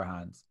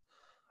beforehand.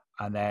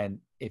 And then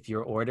if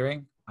you're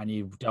ordering and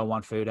you don't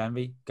want food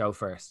envy, go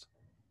first.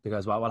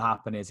 Because what will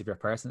happen is, if your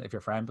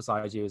friend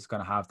beside you is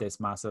going to have this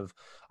massive,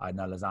 I don't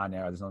know,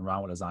 lasagna, or there's nothing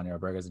wrong with lasagna or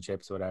burgers and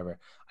chips or whatever,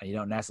 and you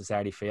don't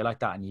necessarily feel like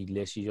that, and you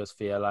literally just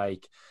feel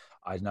like,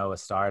 I don't know, a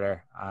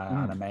starter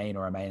and a main,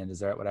 or a main and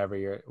dessert,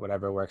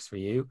 whatever works for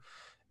you.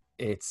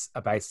 It's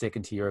about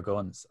sticking to your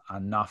guns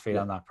and not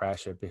feeling that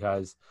pressure,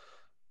 because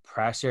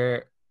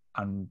pressure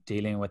and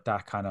dealing with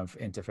that kind of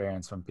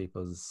interference from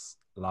people's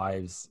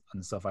lives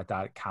and stuff like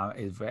that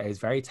is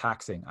very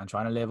taxing, and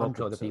trying to live up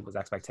to other people's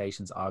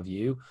expectations of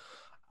you.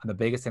 And the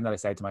biggest thing that I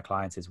say to my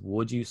clients is,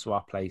 would you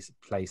swap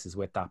places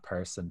with that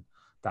person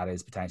that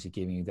is potentially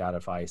giving you that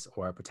advice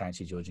or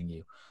potentially judging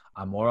you?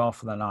 And more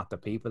often than not, the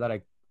people that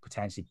are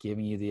potentially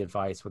giving you the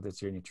advice, whether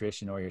it's your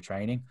nutrition or your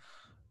training,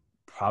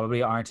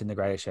 probably aren't in the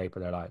greatest shape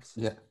of their lives.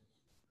 Yeah,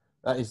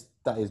 that is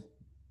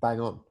bang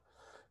on.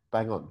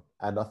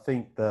 And I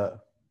think that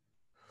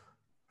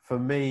for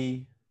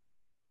me,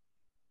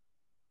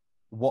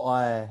 if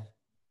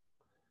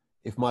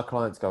my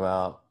clients go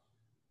out,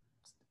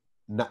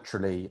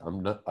 naturally,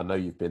 I know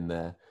you've been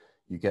there,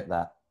 you get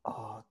that,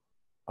 oh,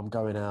 I'm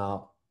going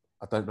out,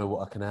 I don't know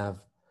what I can have.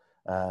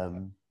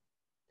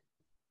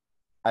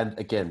 And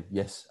again,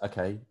 yes,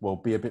 okay, well,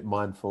 be a bit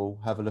mindful,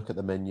 have a look at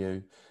the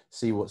menu,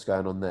 see what's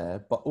going on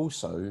there. But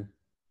also,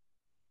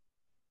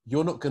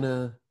 you're not going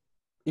to,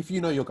 if you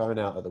know you're going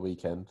out at the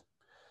weekend,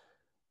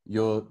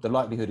 the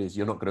likelihood is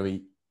you're not going to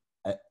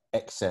eat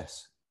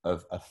excess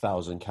of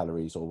 1,000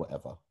 calories or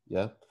whatever.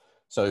 Yeah.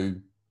 So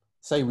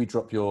say we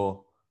drop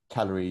your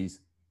calories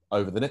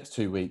over the next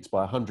 2 weeks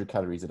by 100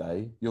 calories a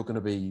day, you're going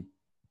to be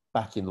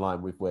back in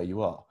line with where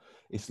you are.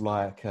 It's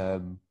like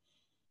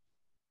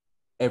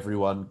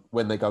everyone,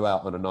 when they go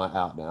out on a night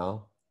out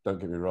now, don't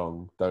get me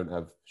wrong, don't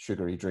have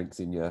sugary drinks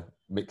in your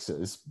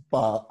mixers,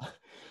 but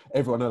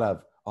everyone will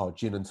have, oh,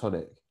 gin and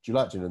tonic. Do you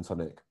like gin and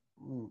tonic?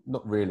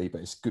 Not really,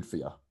 but it's good for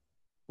you.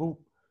 Well,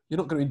 you're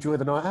not going to enjoy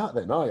the night out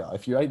then, are you?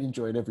 If you ain't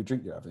enjoying every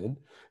drink you're having.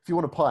 If you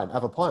want a pint,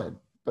 have a pint.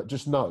 But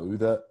just know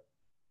that,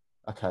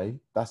 okay,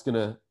 that's going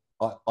to,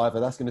 either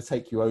that's going to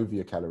take you over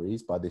your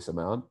calories by this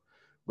amount,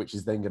 which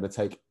is then going to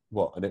take,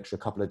 an extra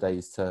couple of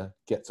days to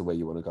get to where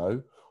you want to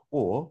go,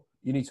 or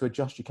you need to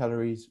adjust your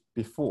calories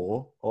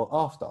before or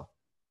after.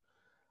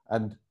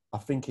 And I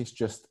think it's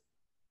just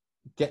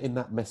getting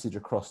that message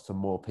across to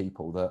more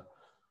people that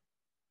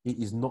it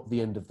is not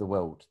the end of the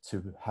world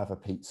to have a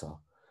pizza.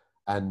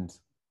 And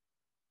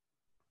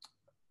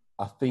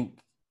I think,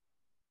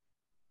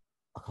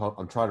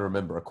 I'm trying to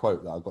remember a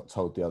quote that I got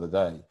told the other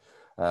day.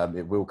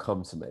 It will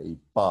come to me,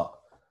 but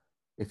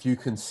if you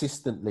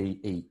consistently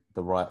eat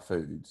the right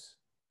foods,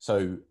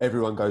 so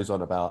everyone goes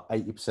on about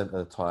 80% of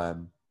the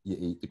time you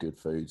eat the good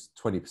foods,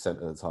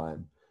 20% of the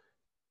time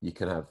you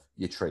can have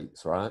your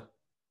treats, right?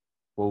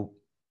 Well,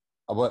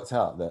 I worked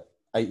out that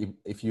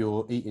if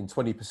you're eating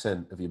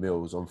 20% of your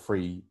meals on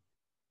 3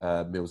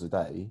 meals a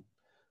day,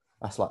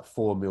 that's like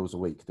 4 meals a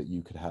week that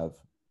you could have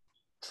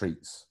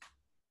treats,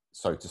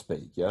 so to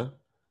speak, yeah?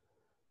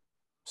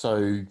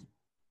 So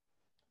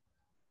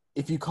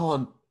if you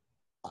can't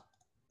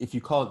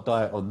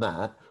diet on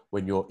that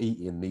when you're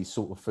eating these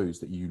sort of foods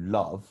that you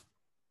love,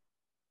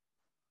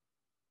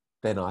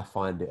 then I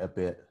find it a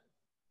bit,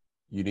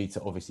 you need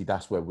to, obviously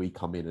that's where we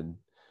come in and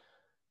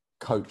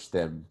coach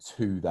them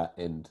to that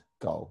end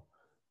goal.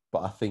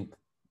 But I think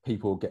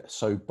people get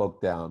so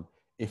bogged down.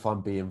 If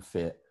I'm being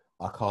fit,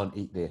 I can't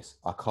eat this,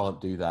 I can't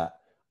do that.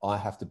 I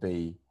have to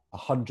be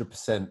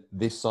 100%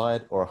 this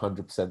side or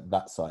 100%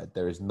 that side.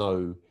 There is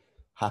no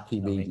happy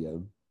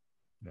medium,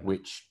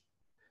 which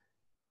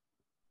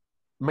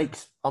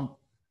makes, I'm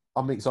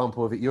an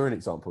example of it. You're an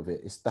example of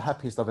it. It's the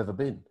happiest I've ever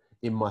been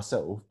in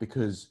myself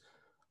because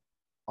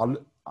I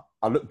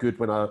look good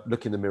when I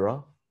look in the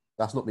mirror.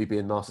 That's not me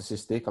being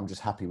narcissistic. I'm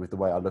just happy with the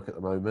way I look at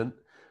the moment.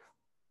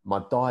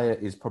 My diet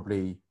is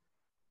probably,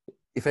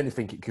 if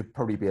anything, it could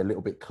probably be a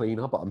little bit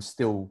cleaner, but I'm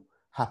still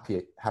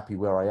happy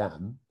where I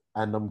am,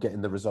 and I'm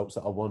getting the results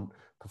that I want.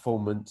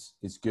 Performance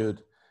is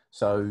good.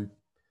 So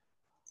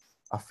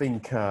I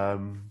think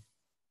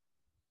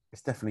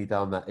it's definitely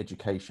down that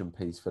education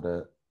piece for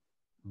the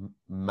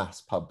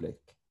mass public.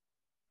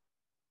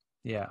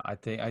 Yeah, I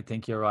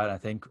think you're right. I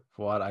think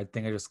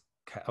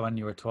when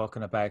you were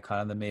talking about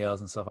kind of the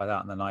meals and stuff like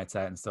that and the nights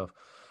out and stuff,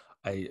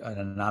 an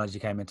analogy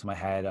came into my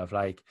head of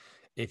like,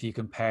 if you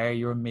compare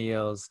your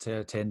meals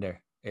to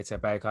Tinder, it's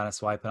about kind of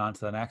swiping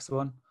onto the next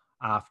one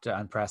after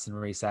and pressing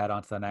reset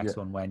onto the next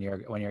one when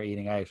you're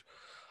eating out.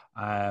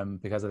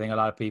 Because I think a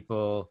lot of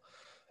people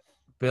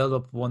build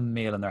up one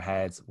meal in their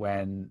heads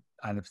and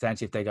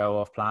potentially if they go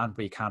off plan,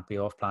 but you can't be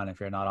off plan if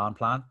you're not on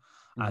plan.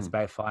 And it's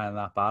about finding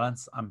that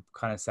balance. I'm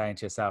kind of saying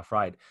to yourself,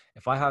 right,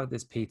 if I have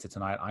this pizza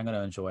tonight, I'm going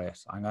to enjoy it.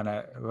 I'm going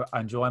to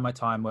enjoy my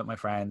time with my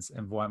friends,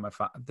 enjoy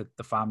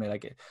the family.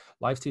 Like,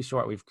 life's too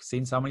short. We've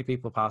seen so many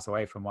people pass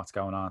away from what's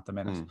going on at the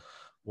minute.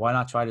 Why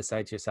not try to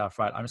say to yourself,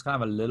 right, I'm just going to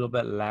have a little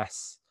bit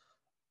less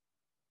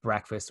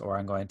breakfast, or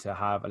I'm going to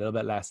have a little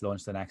bit less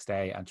lunch the next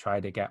day and try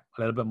to get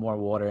a little bit more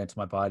water into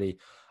my body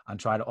and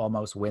try to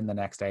almost win the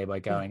next day by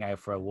going out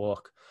for a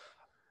walk.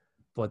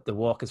 But the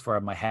walk is for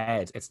my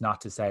head. It's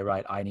not to say,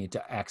 right, I need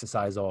to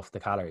exercise off the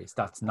calories.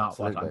 That's not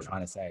what I'm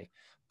trying to say,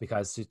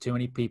 because too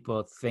many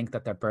people think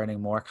that they're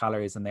burning more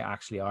calories than they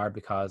actually are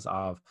because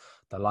of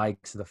the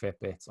likes of the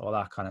Fitbits, all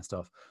that kind of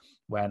stuff.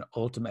 When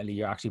ultimately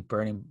you're actually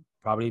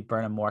probably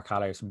burning more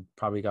calories from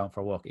probably going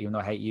for a walk, even though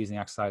I hate using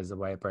exercise as a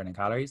way of burning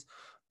calories,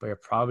 but you're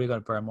probably going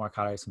to burn more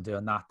calories from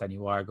doing that than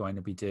you are going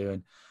to be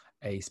doing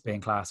a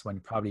spin class when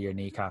probably your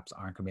kneecaps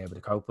aren't going to be able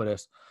to cope with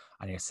it,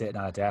 and you're sitting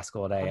at a desk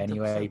all day 100%.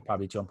 Anyway,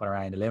 probably jumping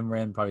around the living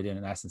room, probably doing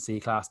an S&C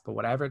class, but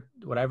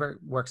whatever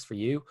works for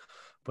you.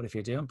 But if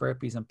you're doing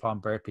burpees and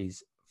pump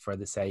burpees for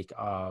the sake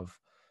of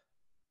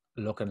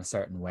looking a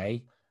certain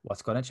way,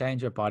 what's going to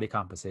change your body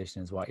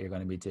composition is what you're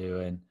going to be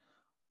doing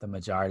the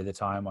majority of the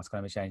time. What's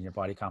going to be changing your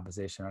body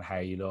composition or how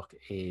you look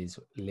is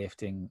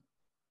lifting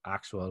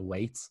actual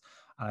weights.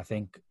 And I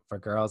think for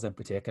girls in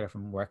particular,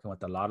 from working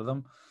with a lot of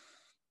them,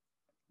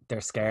 they're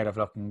scared of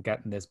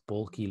getting this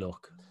bulky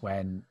look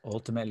when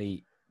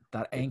ultimately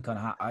that ain't gonna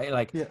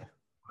happen.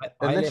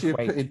 Unless you're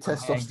putting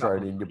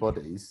testosterone in your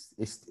bodies,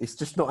 it's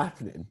just not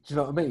happening. Do you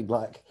know what I mean?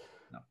 Like,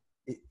 no.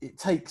 It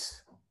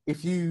takes,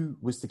 if you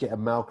was to get a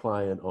male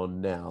client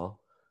on now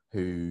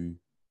who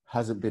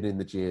hasn't been in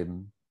the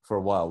gym for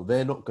a while,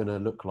 they're not going to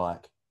look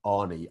like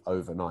Arnie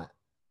overnight.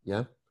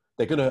 Yeah.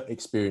 They're going to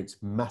experience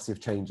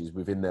massive changes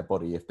within their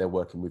body if they're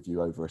working with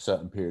you over a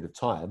certain period of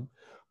time,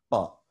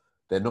 but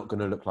they're not going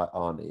to look like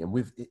Arnie.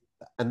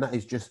 And that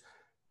is just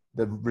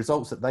the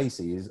results that they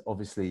see is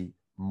obviously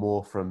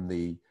more from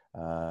the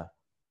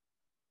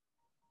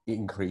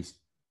increased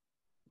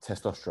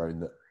testosterone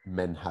that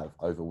men have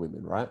over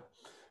women, right?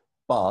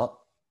 But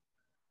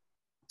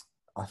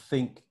I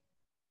think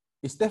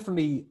it's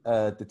definitely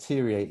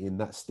deteriorating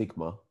that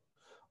stigma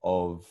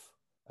of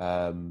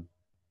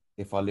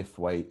if I lift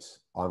weights,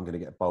 I'm going to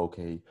get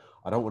bulky.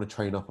 I don't want to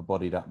train up a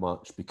body that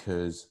much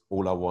because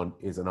all I want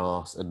is an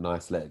ass and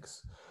nice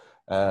legs.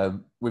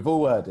 We've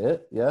all heard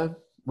it, yeah,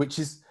 which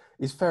is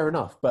fair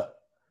enough, but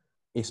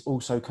it's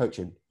also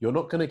coaching. You're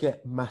not going to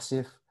get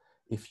massive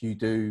if you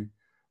do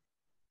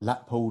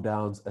lat pull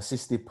downs,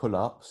 assisted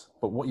pull-ups,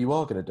 but what you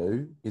are going to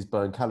do is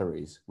burn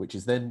calories, which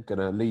is then going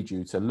to lead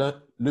you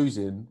to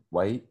losing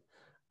weight,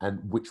 and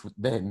which would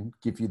then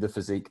give you the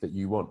physique that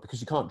you want,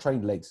 because you can't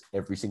train legs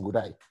every single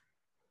day.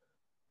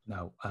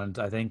 No, and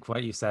I think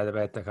what you said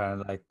about the kind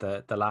of like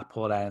the lat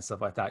pull down and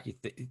stuff like that, you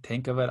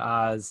think of it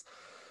as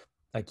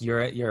like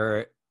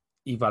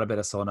you've got a bit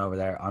of sun over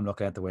there. I'm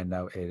looking at the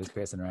window. It is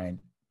pissing rain,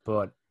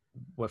 but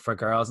for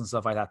girls and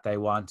stuff like that, they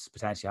want to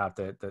potentially have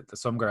the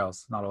some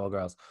girls, not all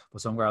girls, but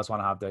some girls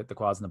want to have the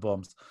quads and the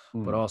bums,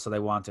 but also they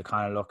want to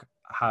kind of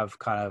have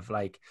kind of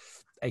like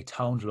a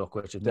toned look,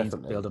 which it means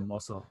building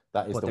muscle.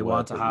 That is but they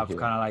want to have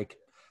kind of like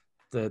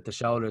the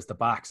shoulders, the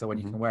back, so when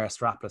you can wear a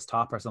strapless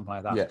top or something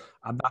like that. Yeah.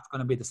 And that's going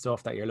to be the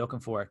stuff that you're looking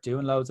for.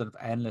 Doing loads of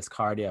endless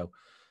cardio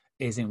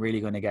isn't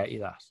really going to get you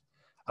that.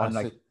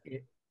 And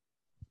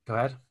go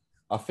ahead.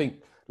 I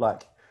think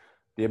like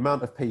the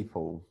amount of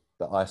people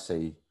that I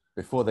see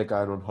before they're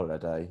going on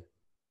holiday,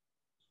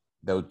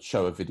 they'll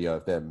show a video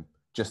of them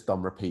just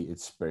done repeated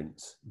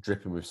sprints,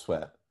 dripping with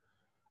sweat.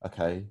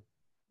 Okay.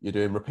 You're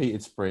doing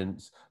repeated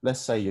sprints.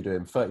 Let's say you're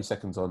doing 30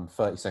 seconds on,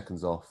 30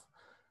 seconds off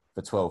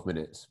for 12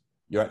 minutes.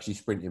 You're actually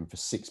sprinting for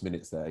 6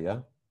 minutes there, yeah?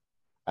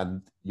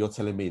 And you're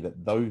telling me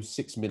that those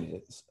 6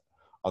 minutes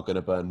are going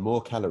to burn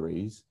more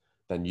calories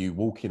than you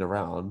walking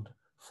around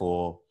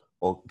or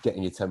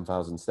getting your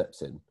 10,000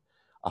 steps in.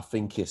 I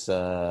think it's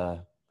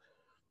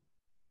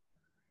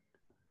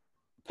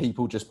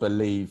people just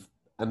believe,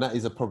 and that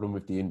is a problem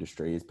with the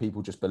industry, is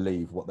people just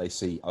believe what they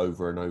see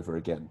over and over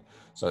again.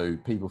 So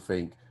people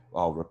think,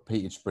 oh,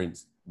 repeated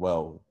sprints,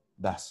 well,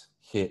 that's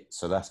HIIT,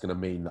 so that's going to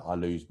mean that I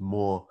lose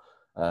more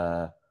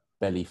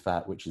belly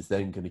fat, which is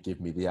then going to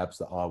give me the abs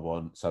that I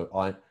want.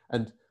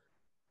 And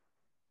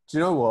do you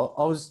know what?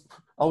 I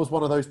was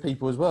one of those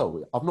people as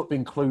well. I've not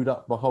been clued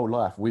up my whole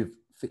life with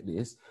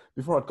fitness.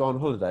 Before I'd go on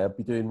holiday, I'd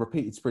be doing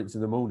repeated sprints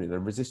in the morning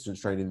and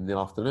resistance training in the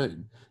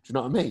afternoon. Do you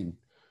know what I mean?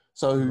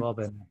 So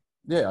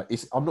yeah,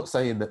 I'm not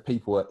saying that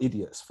people are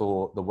idiots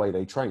for the way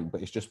they train,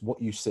 but it's just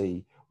what you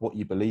see, what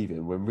you believe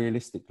in. When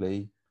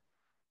realistically,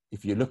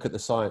 if you look at the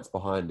science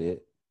behind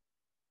it,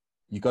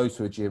 you go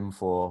to a gym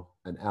for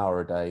an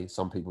hour a day.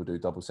 Some people do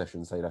double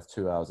sessions, they'd have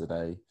 2 hours a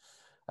day.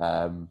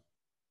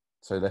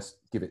 So let's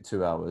give it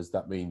 2 hours.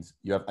 That means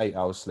you have 8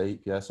 hours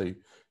sleep. Yeah. So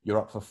you're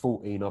up for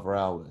 14 other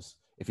hours.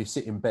 If you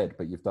sit in bed,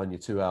 but you've done your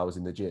 2 hours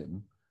in the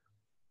gym,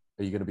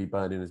 are you going to be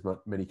burning as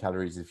many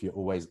calories if you're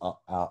always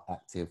up, out,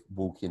 active,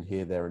 walking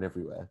here, there, and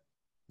everywhere?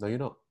 No, you're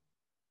not.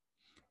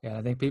 Yeah,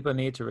 I think people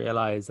need to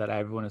realize that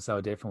everyone is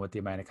so different with the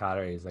amount of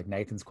calories. Like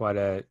Nathan's quite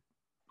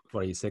what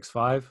are you,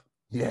 6'5"?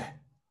 Yeah.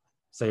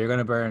 So you're going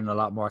to burn a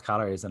lot more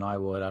calories than I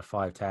would at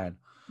 5'10".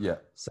 Yeah.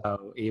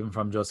 So even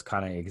from just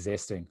kind of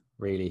existing,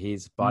 really,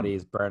 his body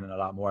is burning a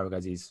lot more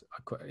because he's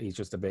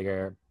just a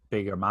bigger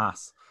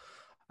mass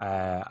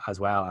as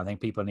well. I think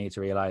people need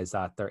to realize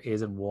that there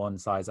isn't one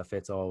size that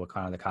fits all with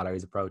kind of the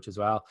calories approach as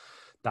well.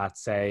 That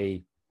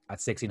say at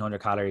 1600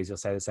 calories, you'll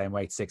say the same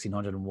weight,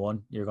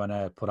 1601, you're going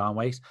to put on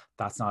weight.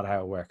 That's not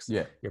how it works.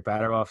 Yeah. You're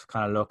better off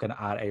kind of looking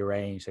at a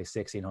range, say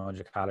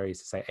 1600 calories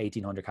to say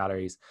 1800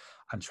 calories,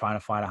 and trying to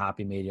find a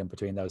happy medium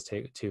between those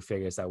two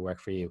figures that work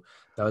for you.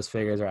 Those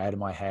figures are out of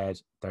my head.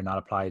 They're not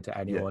applied to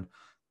anyone.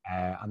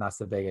 Yeah. And that's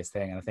the biggest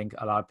thing. And I think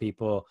a lot of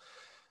people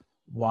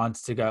want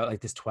to go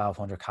like this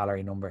 1200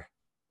 calorie number.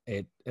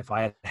 If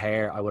I had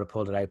hair, I would have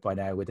pulled it out by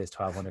now with this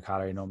 1200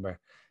 calorie number.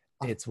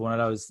 It's one of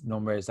those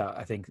numbers that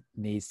I think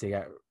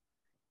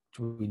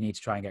we need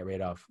to try and get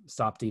rid of.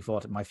 Stop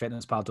default.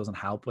 MyFitnessPal doesn't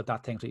help with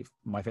that thing.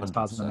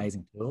 MyFitnessPal is an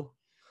amazing tool,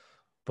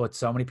 but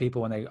so many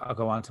people, when they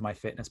go on to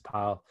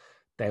MyFitnessPal,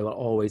 they will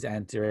always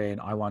enter in,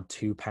 I want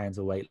 2 pounds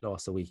of weight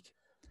loss a week,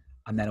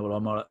 and then it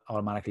will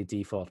automatically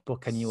default.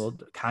 But can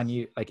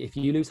you like, if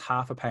you lose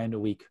half a pound a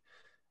week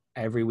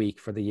every week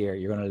for the year,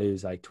 you're going to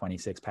lose like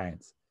 26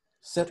 pounds.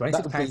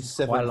 26 pounds is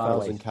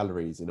 7,000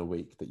 calories in a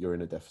week that you're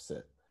in a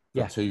deficit.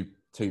 Yeah, 2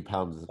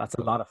 pounds. That's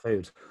a lot of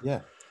food. Yeah.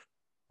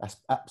 That's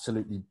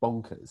absolutely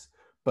bonkers.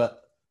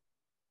 But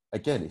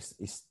again,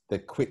 it's the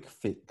quick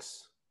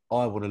fix.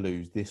 I want to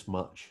lose this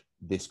much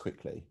this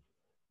quickly.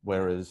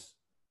 Whereas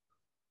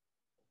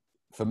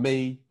for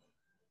me,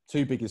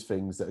 2 biggest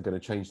things that are going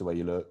to change the way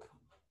you look: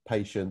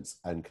 patience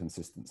and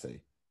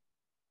consistency.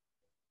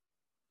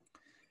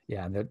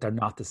 Yeah, and they're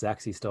not the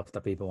sexy stuff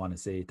that people want to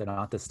see. They're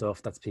not the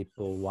stuff that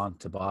people want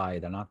to buy.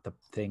 They're not the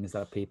things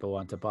that people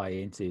want to buy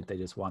into. They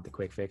just want the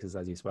quick fixes,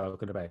 as you've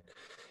spoken about.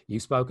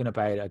 You've spoken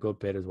about a good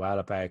bit as well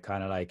about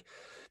kind of like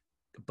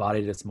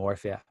body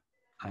dysmorphia,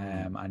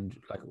 and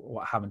like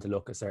having to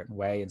look a certain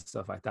way and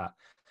stuff like that.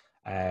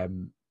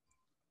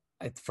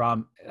 It's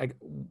from like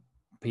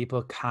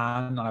people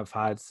can. I've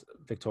had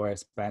Victoria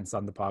Spence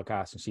on the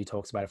podcast, and she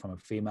talks about it from a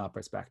female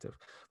perspective.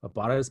 But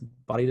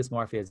body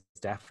dysmorphia is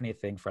definitely a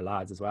thing for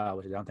lads as well,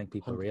 which I don't think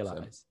people 100%.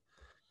 realize.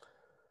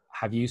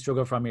 Have you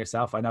struggled from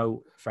yourself? I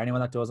know for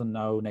anyone that doesn't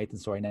know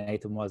Nathan's story,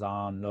 Nathan was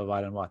on Love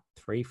Island, what,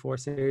 3-4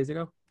 series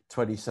ago?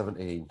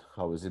 2017,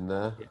 I was in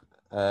there. Yeah.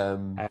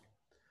 Um,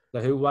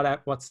 So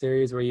what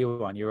series were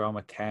you on? You were on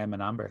with Kem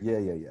and Amber.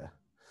 yeah.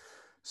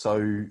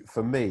 So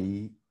for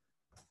me,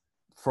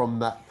 from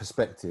that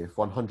perspective,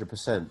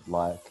 100%,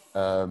 like,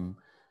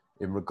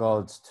 in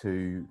regards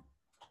to,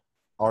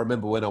 I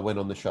remember when I went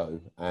on the show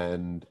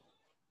and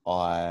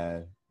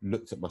I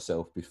looked at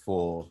myself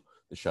before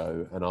the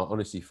show and I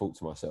honestly thought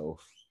to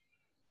myself,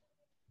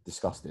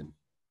 disgusting.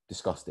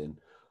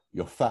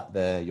 You're fat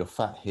there, you're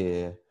fat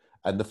here.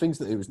 And the things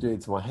that it was doing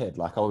to my head,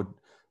 like I would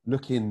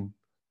look in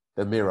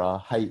the mirror,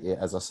 hate it,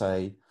 as I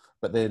say,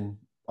 but then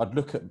I'd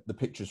look at the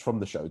pictures from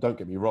the show. Don't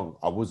get me wrong,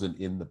 I wasn't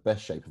in the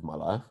best shape of my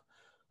life.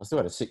 I still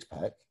had a six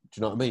pack. Do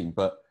you know what I mean?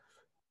 But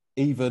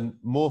even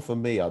more for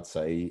me, I'd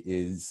say,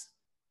 is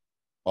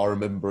I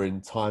remember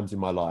in times in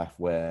my life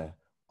where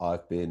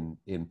I've been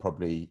in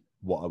probably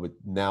what I would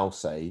now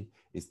say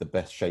is the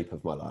best shape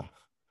of my life.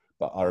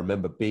 But I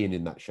remember being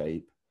in that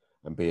shape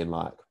and being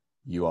like,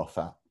 you are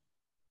fat.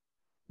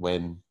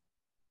 When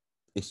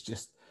it's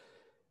just,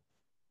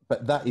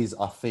 but that is,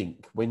 I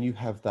think, when you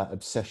have that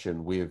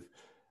obsession with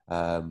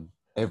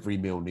every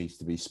meal needs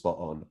to be spot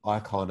on. I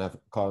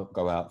can't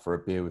go out for a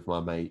beer with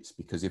my mates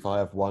because if I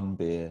have one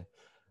beer,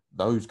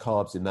 those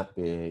carbs in that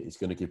beer is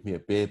going to give me a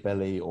beer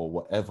belly or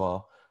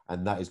whatever,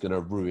 and that is going to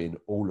ruin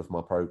all of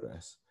my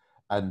progress.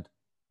 And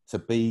to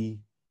be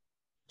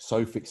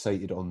so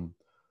fixated on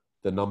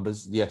the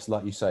numbers, yes,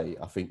 like you say,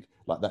 I think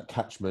like that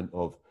catchment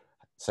of,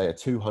 say, a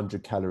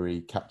 200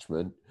 calorie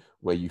catchment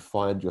where you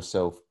find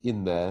yourself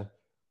in there,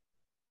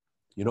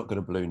 you're not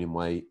going to balloon in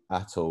weight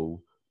at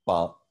all,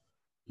 but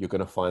you're going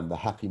to find the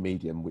happy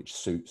medium which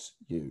suits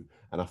you.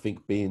 And I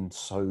think being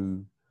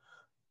so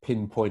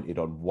pinpointed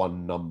on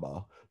one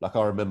number, like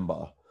I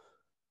remember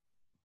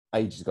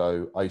ages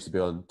ago, I used to be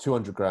on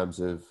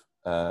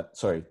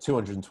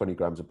 220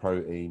 grams of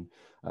protein,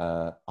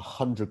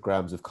 100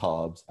 grams of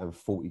carbs and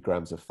 40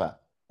 grams of fat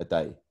a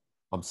day.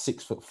 I'm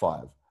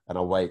 6'5" and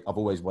I've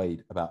always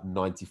weighed about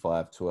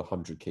 95 to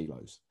 100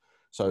 kilos.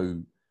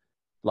 So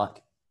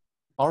like,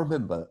 I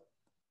remember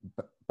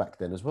back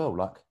then as well,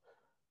 like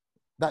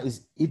that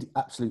is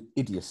absolute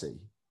idiocy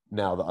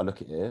now that I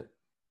look at it.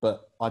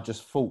 But I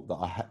just thought that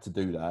I had to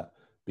do that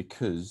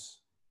because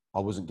I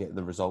wasn't getting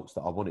the results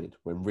that I wanted.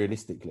 When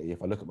realistically,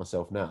 if I look at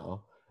myself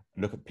now,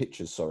 look at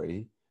pictures,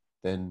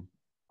 then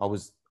I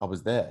was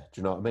there.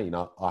 Do you know what I mean?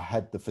 I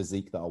had the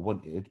physique that I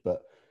wanted,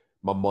 but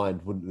my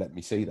mind wouldn't let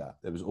me see that.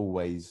 There was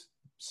always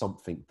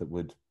something that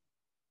would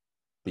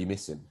be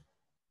missing.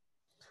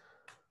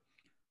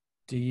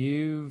 Do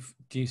you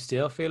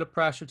still feel a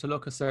pressure to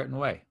look a certain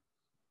way?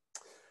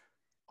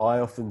 I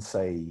often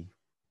say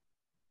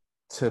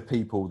to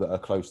people that are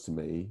close to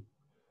me,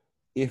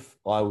 if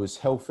I was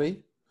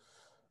healthy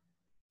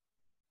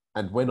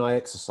and when I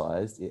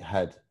exercised, it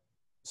had,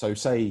 so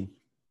say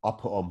I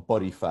put on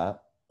body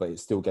fat, but it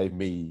still gave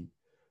me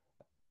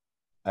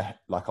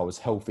like I was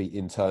healthy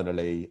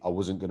internally. It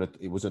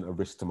wasn't a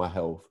risk to my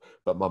health,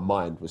 but my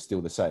mind was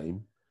still the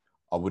same.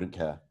 I wouldn't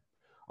care.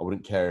 I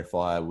wouldn't care if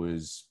I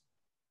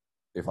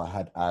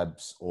had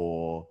abs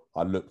or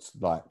I looked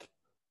like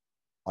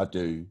I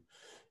do.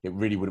 It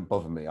really wouldn't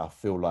bother me. I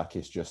feel like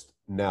it's just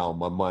now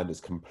my mind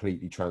is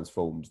completely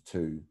transformed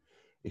to,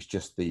 it's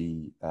just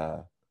the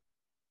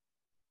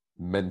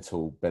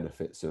mental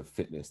benefits of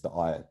fitness that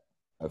I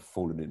have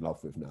fallen in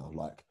love with now.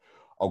 Like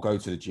I'll go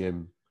to the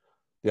gym.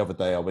 The other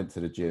day I went to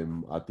the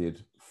gym. I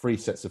did 3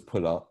 sets of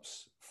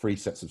pull-ups, 3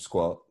 sets of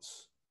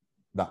squats.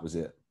 That was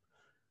it.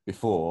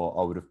 Before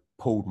I would have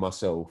pulled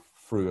myself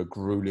through a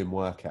grueling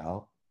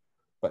workout,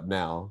 but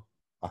now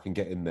I can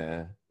get in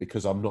there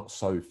because I'm not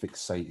so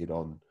fixated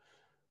on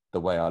the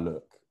way I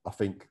look. I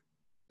think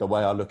the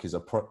way I look is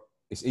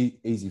it's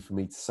easy for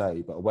me to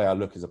say, but the way I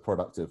look is a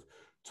product of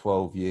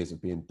 12 years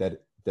of being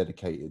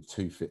dedicated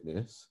to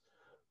fitness.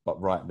 But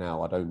right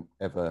now I don't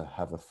ever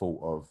have a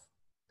thought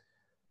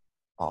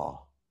of,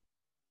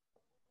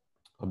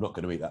 I'm not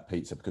going to eat that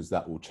pizza because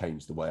that will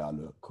change the way I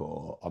look,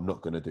 or I'm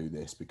not going to do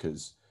this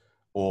because,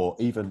 or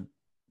even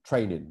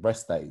training,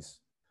 rest days.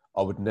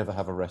 I would never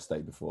have a rest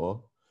day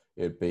before.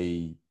 It'd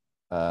be,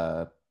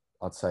 I'd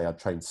say I'd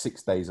train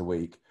 6 days a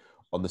week.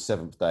 On the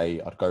 7th day,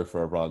 I'd go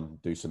for a run,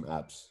 do some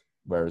abs.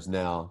 Whereas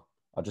now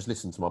I just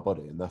listen to my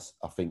body. And that's,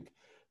 I think,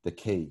 the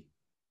key.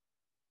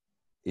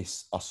 I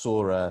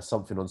saw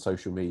something on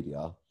social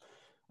media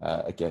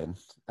again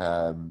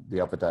the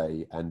other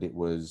day, and it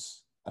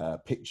was a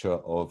picture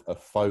of a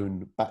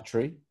phone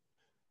battery,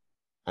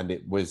 and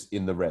it was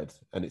in the red,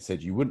 and it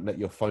said you wouldn't let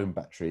your phone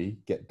battery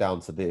get down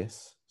to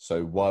this,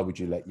 so why would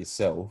you let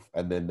yourself?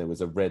 And then there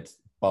was a red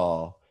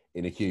bar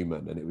in a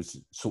human, and it was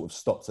sort of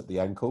stopped at the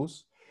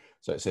ankles.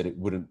 So it said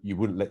you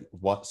wouldn't let,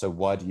 what, so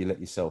why do you let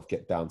yourself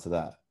get down to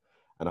that?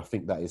 And I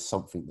think that is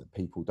something that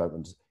people don't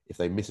understand. If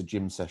they miss a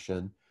gym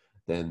session,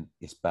 then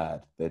it's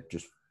bad. They're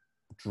just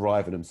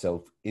driving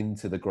themselves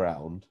into the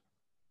ground,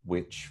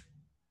 which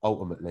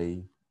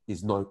ultimately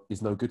is no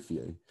good for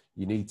you.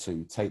 You need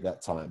to take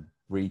that time,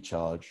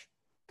 recharge,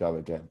 go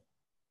again.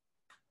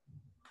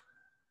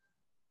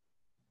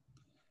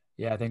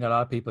 Yeah, I think a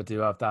lot of people do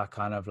have that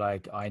kind of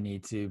like, I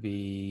need to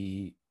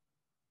be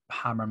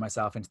hammering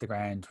myself into the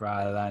ground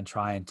rather than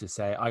trying to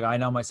say, I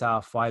know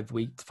myself,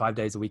 5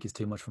 days a week is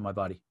too much for my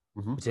body.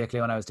 Mm-hmm.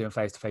 Particularly when I was doing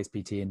face-to-face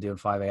PT and doing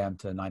 5 a.m.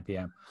 to 9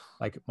 p.m.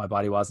 Like my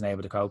body wasn't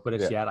able to cope with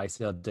it yet. I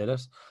still did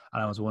it.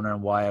 And I was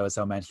wondering why I was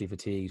so mentally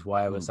fatigued,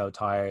 why I was so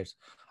tired.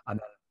 And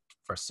then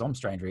for some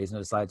strange reason, I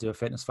decided to do a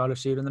fitness photo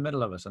shoot in the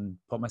middle of it and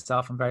put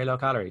myself on very low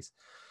calories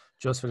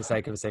just for the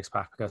sake of a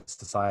six-pack, because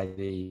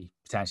society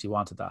potentially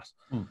wanted that.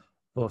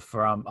 But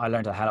I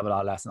learned a hell of a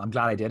lot of lessons. I'm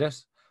glad I did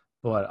it,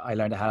 but I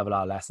learned a hell of a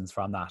lot of lessons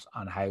from that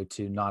on how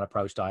to not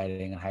approach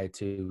dieting and how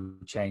to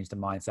change the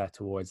mindset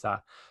towards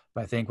that.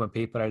 But I think when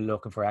people are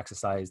looking for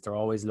exercise, they're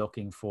always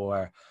looking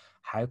for,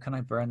 how can I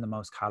burn the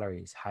most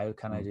calories? How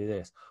can I do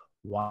this?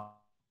 Right,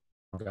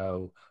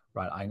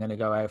 I'm going to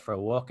go out for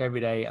a walk every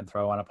day and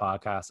throw on a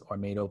podcast, or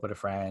meet up with a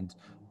friend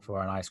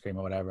for an ice cream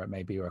or whatever it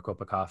may be, or a cup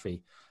of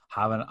coffee.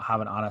 Have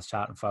an honest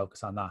chat and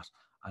focus on that,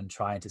 and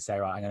trying to say,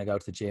 right, I'm going to go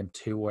to the gym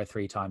 2 or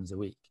 3 times a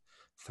week.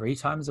 3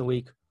 times a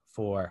week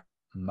for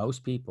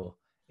most people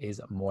is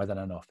more than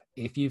enough.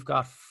 If you've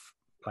got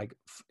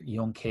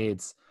young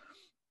kids,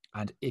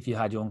 and if you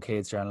had young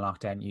kids during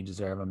lockdown, you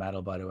deserve a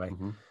medal, by the way.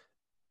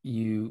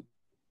 You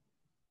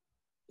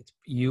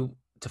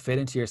to fit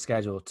into your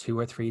schedule 2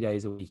 or 3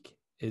 days a week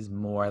is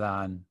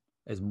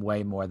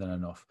way more than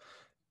enough.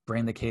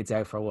 Bring the kids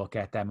out for a walk,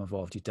 get them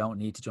involved. You don't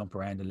need to jump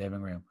around the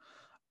living room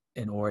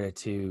in order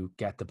to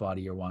get the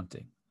body you're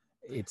wanting.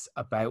 It's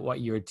about what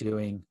you're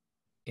doing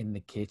in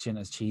the kitchen,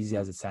 as cheesy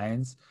as it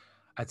sounds.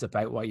 It's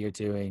about what you're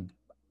doing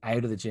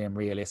out of the gym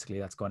realistically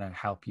that's going to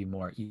help you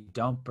more. You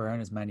don't burn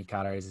as many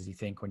calories as you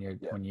think when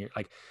you're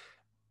like,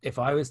 if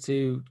I was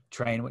to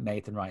train with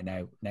Nathan right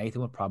now,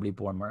 Nathan would probably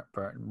burn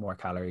more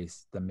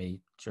calories than me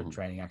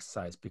training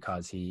exercise,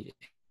 because he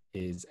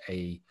is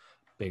a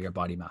bigger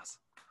body mass.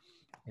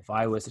 If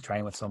I was to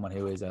train with someone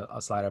who is a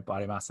slighter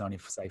body mass, only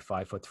say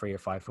 5'3" or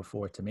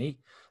 5'4" to me,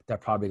 they're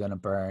probably going to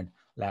burn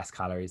less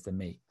calories than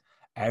me.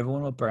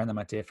 Everyone will burn them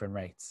at different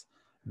rates.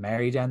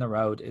 Mary down the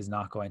road is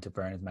not going to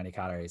burn as many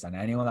calories, and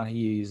anyone that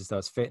uses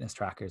those fitness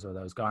trackers or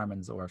those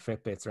Garmin's or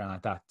Fitbits around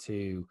like that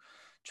to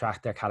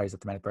track their calories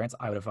at the minute burns,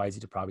 I would advise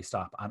you to probably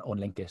stop and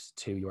unlink it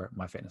to your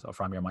MyFitness or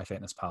from your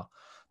MyFitnessPal.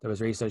 There was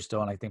research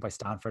done, I think by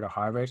Stanford or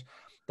Harvard,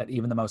 that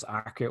even the most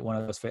accurate one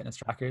of those fitness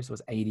trackers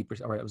was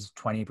 80% or it was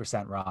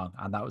 20% wrong,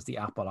 and that was the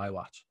Apple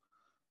iWatch.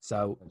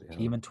 So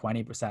even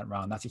 20%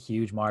 wrong, that's a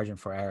huge margin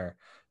for error.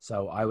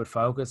 So I would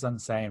focus on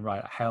saying,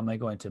 right, how am I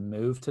going to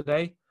move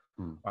today?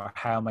 Or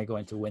how am I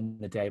going to win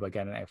the day by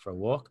getting out for a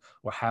walk?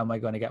 Or how am I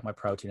going to get my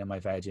protein and my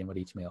veg in with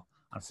each meal?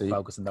 And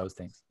focus on those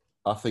things.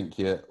 I think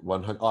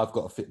I've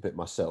got a Fitbit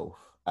myself,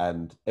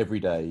 and every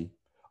day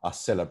I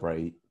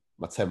celebrate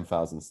my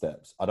 10,000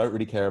 steps. I don't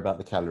really care about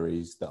the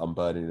calories that I'm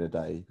burning in a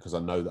day, because I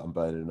know that I'm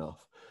burning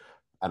enough.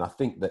 And I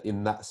think that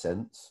in that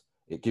sense,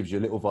 it gives you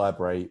a little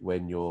vibrate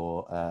when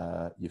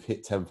you've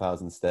hit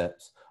 10,000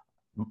 steps.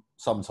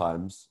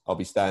 Sometimes I'll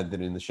be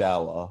standing in the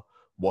shower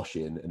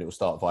washing, and it will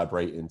start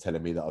vibrating,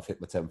 telling me that I've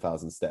hit my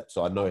 10,000 steps.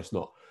 So I know it's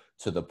not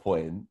to the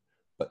point,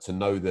 but to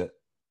know that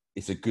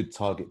it's a good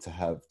target to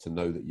have, to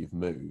know that you've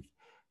moved.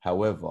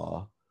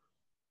 However,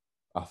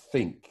 I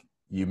think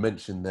you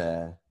mentioned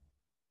there,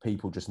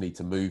 people just need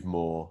to move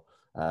more.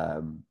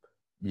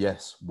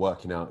 Yes,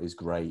 working out is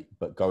great,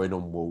 but going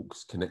on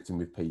walks, connecting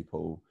with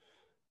people,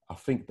 I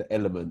think the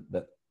element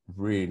that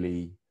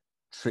really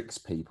tricks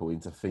people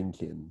into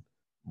thinking,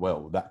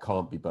 well, that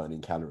can't be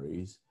burning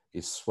calories,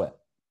 is sweat.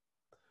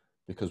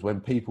 Because when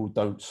people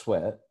don't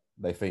sweat,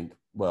 they think,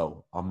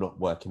 well, I'm not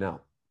working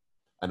out.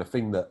 And a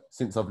thing that,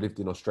 since I've lived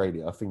in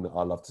Australia, a thing that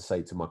I love to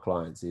say to my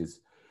clients is,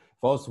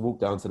 if I was to walk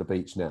down to the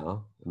beach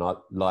now and I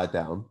lie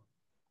down,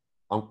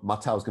 my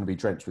towel's going to be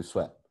drenched with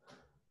sweat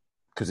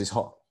because it's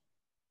hot,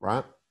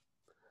 right?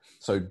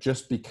 So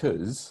just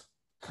because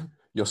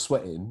you're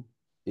sweating,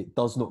 it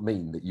does not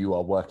mean that you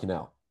are working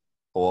out,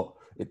 or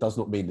it does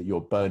not mean that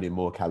you're burning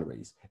more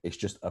calories. It's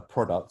just a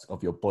product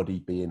of your body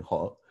being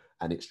hot,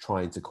 and it's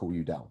trying to cool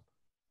you down.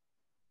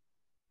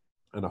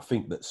 And I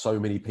think that so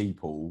many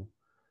people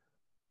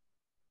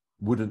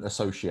wouldn't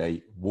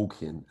associate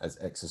walking as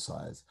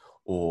exercise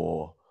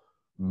or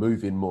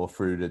moving more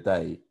through the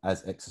day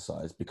as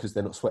exercise because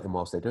they're not sweating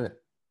whilst they do it.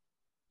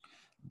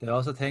 They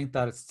also think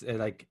that it's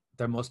like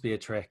there must be a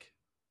trick.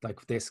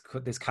 Like this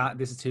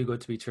is too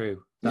good to be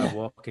true. That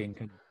walking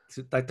can,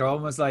 like, they're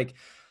almost like,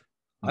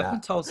 I've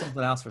been told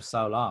something else for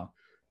so long.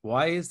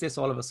 why is this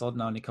all of a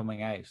sudden only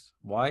coming out?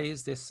 Why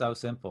is this so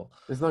simple?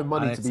 There's no And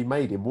money to it's, be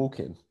made in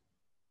walking.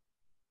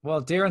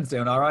 well, Darren's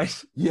doing all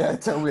right. Yeah,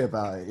 tell me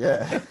about it.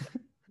 Yeah.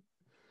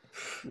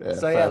 Yeah,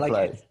 So yeah, fair like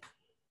play.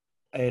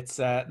 it's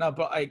no,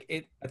 but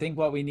like I think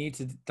what we need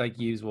to like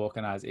use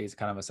walking as is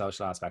kind of a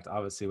social aspect,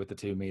 obviously with the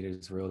 2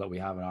 meters rule that we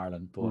have in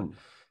Ireland, but Mm,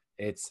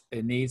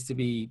 it needs to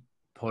be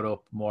put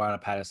up more on a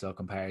pedestal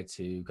compared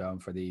to going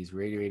for these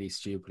really, really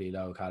stupidly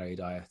low calorie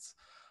diets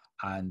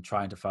and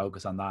trying to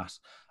focus on that.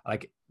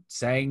 Like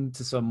saying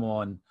to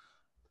someone,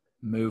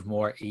 move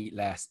more, eat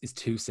less is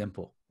too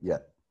simple. yeah,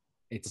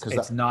 It's because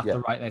it's that, not yeah, the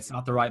right it's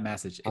not the right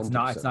message. It's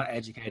 100%. not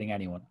educating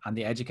anyone. And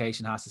the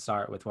education has to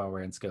start with while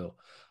we're in school.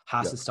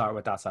 Has Yeah, to start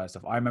with that side of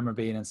stuff. I remember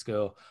being in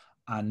school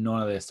and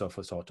none of this stuff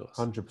was taught to us.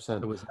 100%.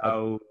 There was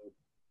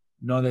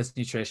none of this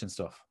nutrition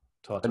stuff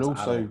taught to And us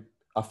at all. also,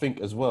 I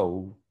think as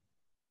well,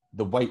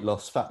 the weight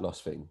loss, fat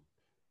loss thing.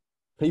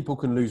 People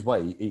can lose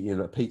weight eating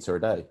a pizza a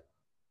day.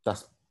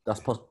 That's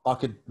I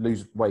could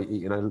lose weight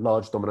eating a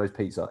large Domino's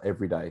pizza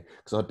every day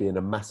because I'd be in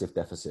a massive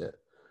deficit.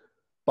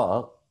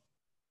 But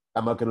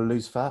am I going to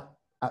lose fat?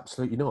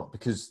 Absolutely not,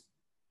 because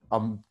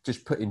I'm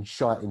just putting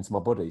shite into my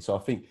body. So I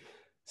think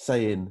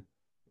saying,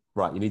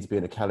 right, you need to be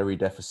in a calorie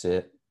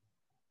deficit.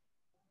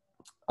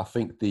 I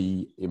think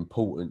the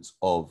importance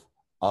of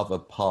other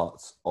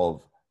parts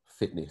of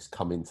fitness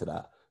come into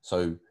that.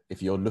 So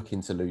if you're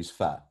looking to lose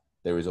fat,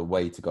 there is a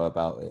way to go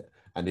about it.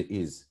 And it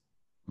is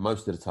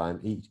most of the time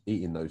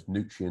eating those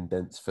nutrient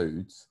dense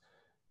foods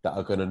that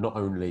are going to not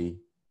only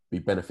be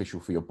beneficial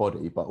for your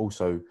body, but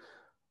also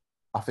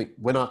I think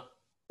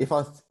if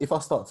I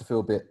start to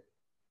feel a bit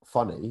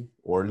funny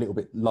or a little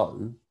bit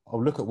low,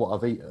 I'll look at what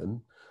I've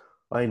eaten.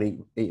 I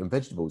ain't eaten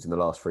vegetables in the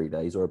last 3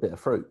 days or a bit of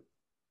fruit.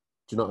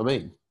 Do you know what I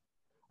mean?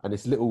 And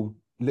it's little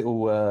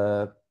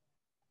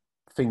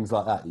things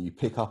like that you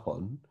pick up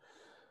on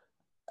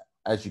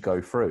as you go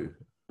through.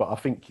 But I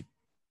think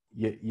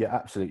you're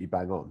absolutely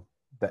bang on.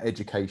 The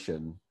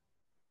education,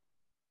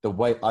 the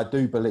way I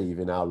do believe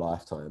in our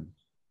lifetime,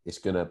 it's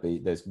gonna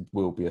be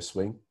will be a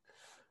swing,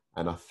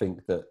 and I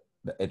think that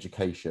the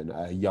education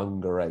at a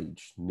younger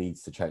age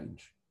needs to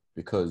change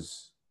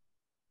because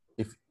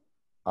if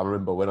I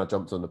remember when I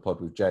jumped on the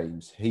pod with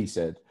James, he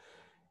said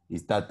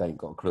his dad ain't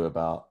got a clue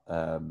about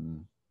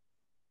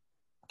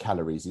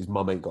calories. His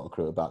mum ain't got a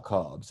clue about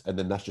carbs. And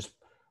then that's just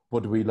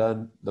what do we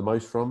learn the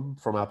most from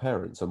our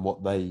parents and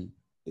what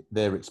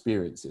their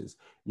experiences.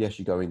 Yes,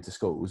 you go into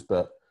schools,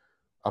 but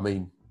I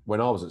mean,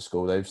 when I was at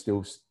school, they were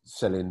still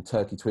selling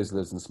turkey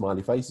Twizzlers and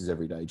smiley faces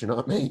every day. Do you know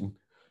what I mean?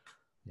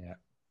 Yeah.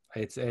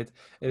 It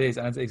is,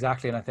 and it's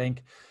exactly, and I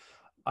think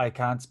I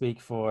can't speak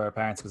for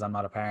parents because I'm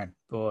not a parent,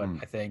 but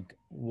Mm. I think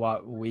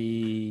what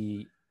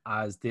we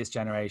as this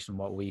generation,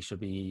 what we should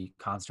be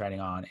concentrating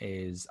on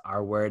is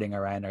our wording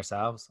around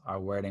ourselves, our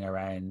wording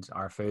around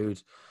our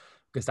food,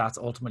 because that's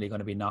ultimately going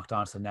to be knocked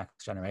on to the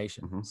next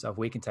generation. Mm-hmm. So if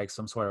we can take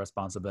some sort of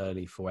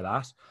responsibility for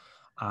that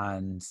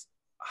and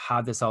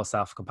have this whole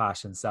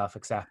self-compassion,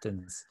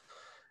 self-acceptance,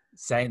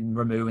 saying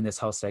removing this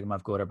whole stigma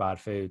of good or bad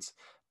foods,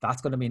 that's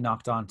going to be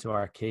knocked on to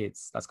our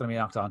kids. That's going to be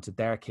knocked on to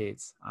their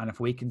kids. And if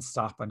we can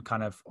stop and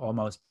kind of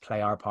almost play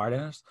our part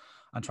in it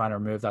and trying to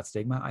remove that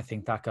stigma, I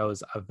think that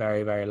goes a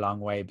very, very long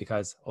way,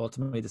 because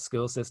ultimately the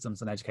school systems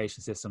and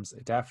education systems,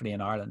 definitely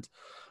in Ireland,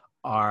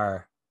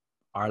 are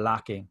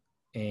lacking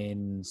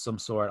in some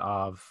sort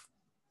of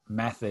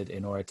method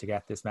in order to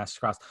get this message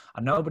across.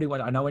 And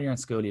I know when you're in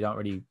school, you don't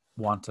really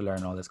want to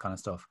learn all this kind of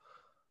stuff.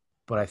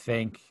 But I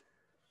think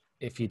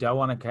if you don't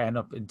want to end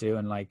up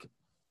doing like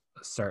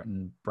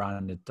certain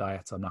branded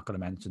diets, I'm not going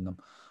to mention them,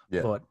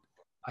 Yeah. but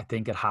I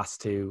think it has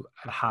to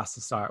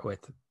start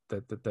with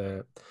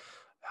the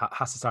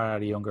has to start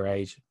at a younger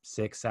age.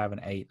 6, 7,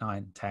 8,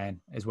 9,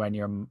 10 is when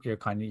your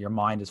kind of your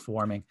mind is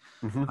forming,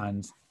 Mm-hmm.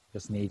 and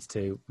just needs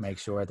to make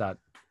sure that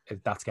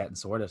that's getting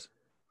sorted.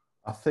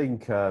 I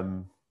think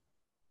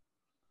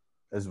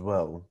as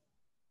well,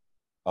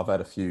 I've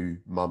had a few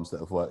mums that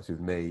have worked with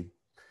me,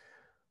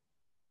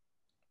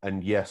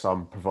 and yes,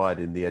 I'm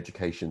providing the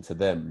education to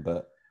them,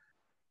 but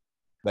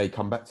they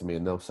come back to me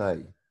and they'll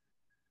say,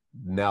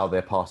 now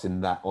they're passing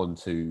that on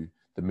to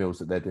the meals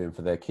that they're doing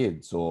for their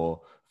kids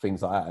or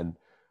things like that. And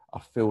I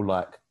feel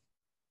like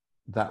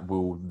that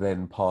will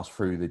then pass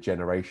through the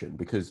generation,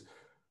 because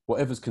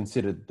whatever's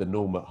considered the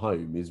norm at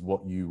home is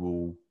what you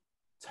will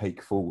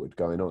take forward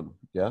going on.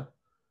 Yeah.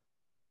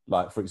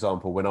 Like, for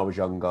example, when I was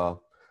younger,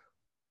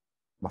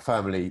 my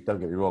family, don't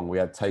get me wrong, we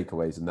had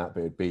takeaways and that,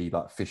 but it'd be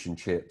like fish and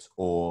chips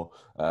or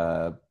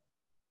a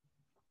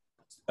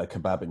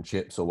kebab and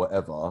chips or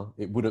whatever.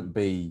 It wouldn't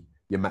be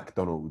your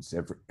McDonald's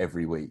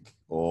every week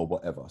or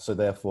whatever. So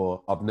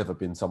therefore, I've never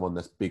been someone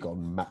that's big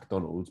on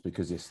McDonald's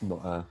because it's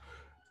not a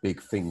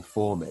big thing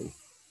for me.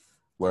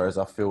 Whereas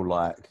I feel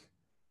like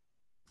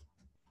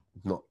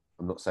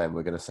I'm not saying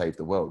we're going to save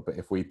the world, but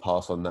if we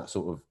pass on that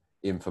sort of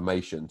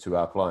information to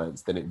our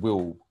clients, then it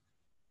will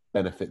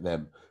benefit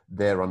them,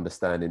 their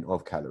understanding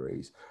of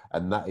calories.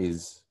 And that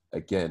is,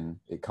 again,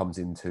 it comes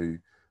into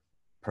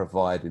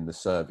providing the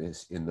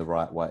service in the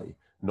right way,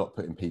 not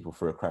putting people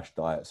through a crash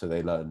diet so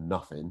they learn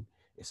nothing.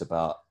 It's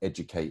about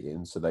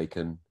educating so they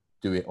can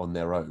do it on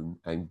their own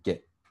and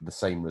get the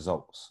same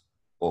results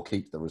or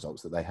keep the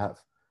results that they have.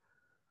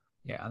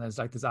 Yeah, and there's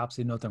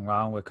absolutely nothing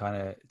wrong with kind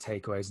of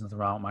takeaways, nothing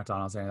wrong with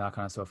McDonald's, any of that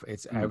kind of stuff.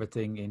 It's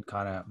everything in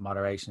kind of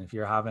moderation. If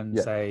you're having,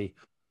 say,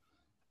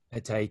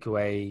 a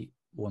takeaway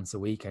once a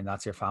week and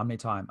that's your family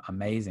time,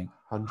 amazing.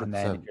 100%. And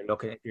then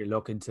if you're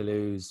looking to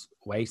lose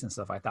weight and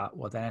stuff like that,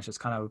 well, then it's just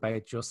kind of about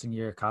adjusting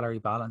your calorie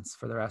balance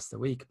for the rest of the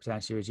week,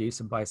 potentially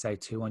reducing by, say,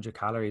 200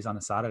 calories on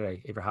a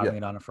Saturday if you're having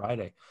it on a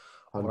Friday,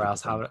 100%. Or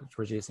else have it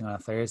reducing on a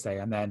Thursday,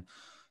 and then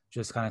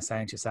just kind of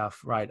saying to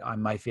yourself, right, I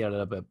might feel a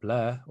little bit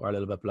blah or a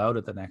little bit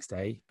bloated the next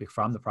day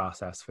from the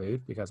processed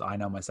food, because I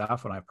know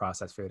myself when I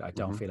process food, I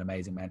don't feel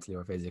amazing mentally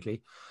or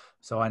physically.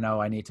 So I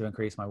know I need to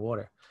increase my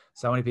water.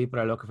 So many people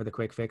are looking for the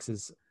quick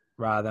fixes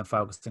rather than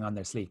focusing on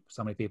their sleep.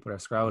 So many people are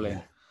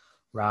scrolling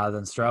rather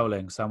than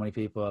strolling. So many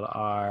people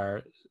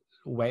are,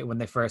 when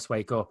they first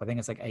wake up, I think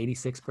it's like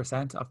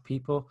 86% of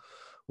people,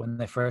 when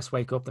they first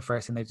wake up, the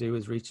first thing they do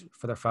is reach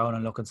for their phone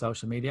and look on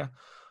social media.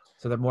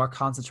 So they're more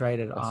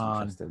concentrated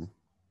on... Interesting.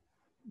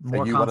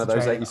 More Are you one of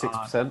those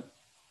 86%?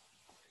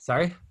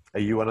 Sorry? Are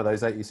you one of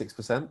those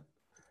 86%?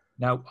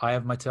 No, I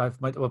have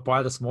well,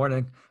 bar this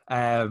morning.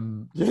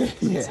 No,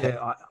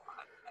 I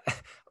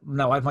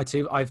have my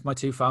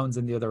two phones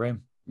in the other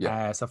room.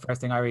 Yeah. So first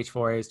thing I reach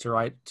for is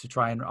to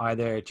try and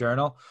either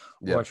journal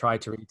or try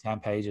to read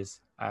 10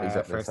 pages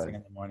exactly first thing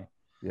in the morning.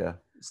 Yeah.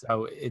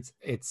 So it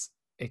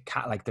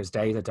can't, like, there's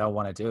days I don't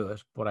want to do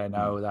it, but I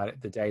know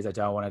that the days I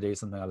don't want to do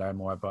something, I learn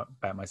more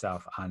about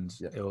myself, and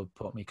it will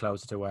put me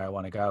closer to where I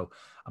want to go.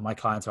 And my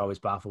clients are always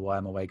baffled why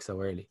I'm awake so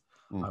early.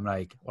 I'm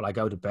like, well, I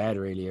go to bed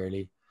really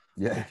early,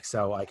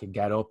 so I can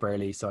get up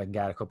early, so I can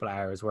get a couple of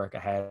hours work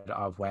ahead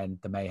of when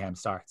the mayhem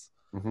starts.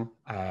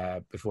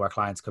 Before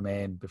clients come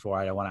in, before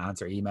I don't want to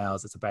answer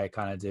emails. It's about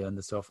kind of doing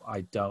the stuff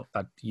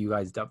that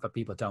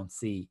people don't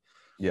see.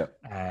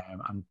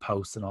 And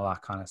posts and all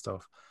that kind of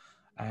stuff.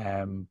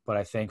 But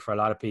I think for a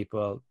lot of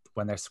people,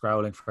 when they're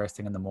scrolling first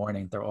thing in the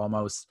morning, they're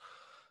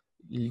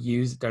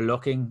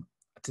looking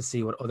to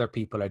see what other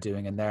people are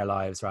doing in their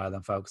lives rather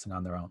than focusing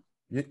on their own.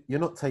 You're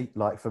not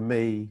like, for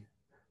me,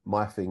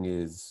 my thing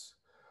is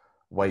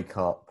wake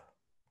up,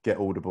 get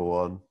Audible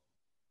on,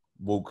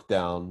 walk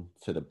down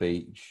to the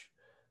beach,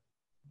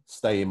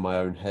 stay in my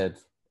own head.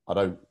 I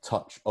don't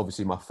touch,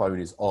 obviously my phone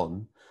is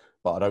on,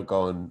 but I don't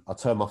go on, I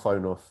turn my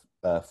phone off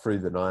through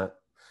the night.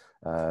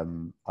 I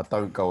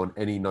don't go on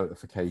any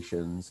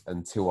notifications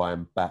until I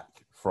am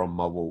back from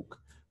my walk,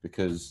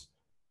 because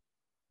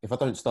if I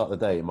don't start the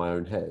day in my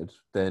own head,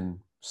 then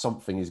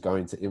something is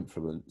going to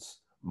influence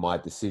my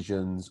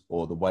decisions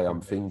or the way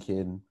I'm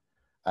thinking.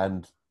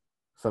 And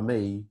for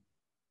me,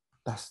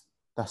 that's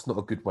not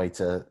a good way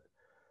to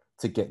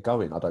get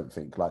going, I don't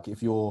think. Like,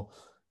 if you're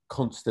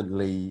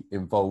constantly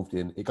involved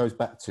in, it goes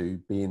back to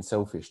being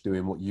selfish,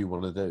 doing what you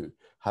want to do,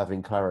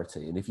 having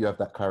clarity. And if you have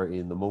that clarity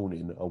in the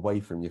morning, away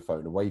from your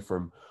phone, away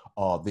from,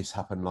 this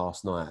happened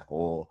last night,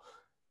 or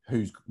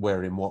who's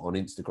wearing what on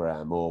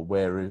Instagram, or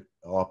where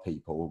are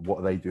people, what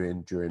are they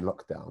doing during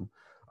lockdown,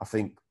 I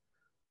think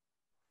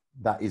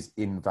that is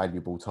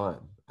invaluable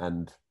time.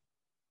 And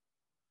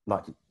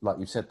like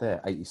you said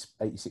there,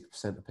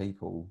 86% of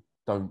people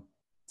don't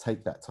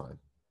take that time.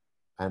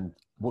 And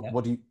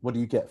what do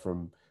you get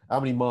from, how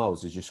many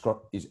miles is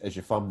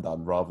your thumb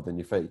done rather than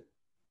your feet?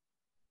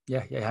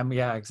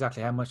 Yeah,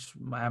 exactly. How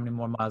many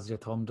more miles is your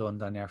thumb done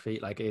than your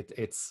feet? Like,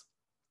 it's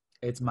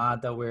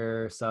mad that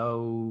we're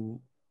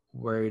so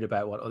worried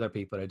about what other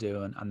people are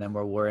doing, and then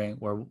we're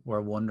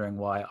wondering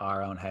why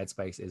our own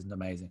headspace isn't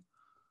amazing.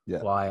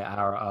 Why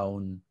our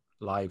own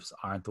lives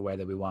aren't the way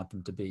that we want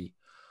them to be.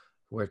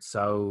 We're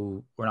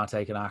not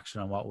taking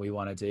action on what we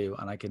want to do.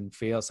 And I can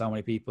feel so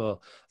many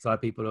people, there's a lot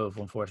of people who have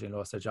unfortunately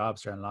lost their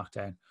jobs during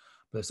lockdown,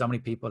 but there's so many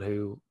people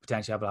who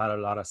potentially have had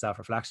a lot of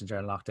self-reflection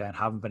during lockdown,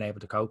 haven't been able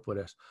to cope with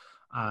it,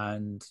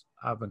 and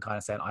have been kind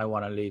of saying, I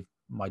want to leave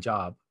my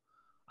job,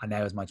 and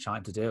now is my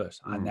time to do it.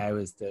 And now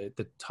is the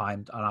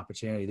time and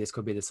opportunity. This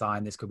could be the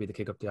sign, this could be the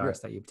kick up the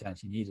arse that you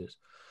potentially needed.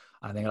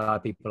 I think a lot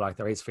of people, like,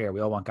 there is fear. We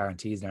all want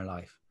guarantees in our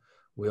life.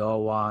 We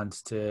all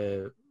want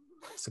to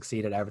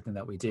succeed at everything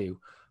that we do.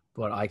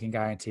 But I can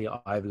guarantee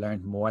I've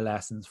learned more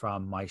lessons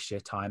from my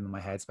shit time and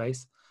my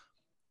headspace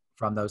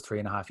from those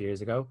 3.5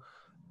 years ago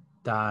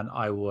than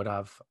I would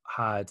have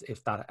had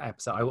if that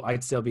episode,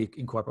 I'd still be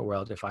in corporate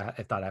world if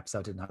that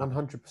episode didn't happen.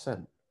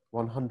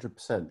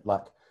 100%.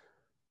 Like,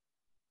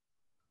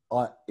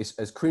 it's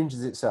as cringe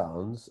as it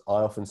sounds, I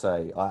often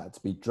say I had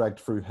to be dragged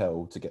through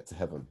hell to get to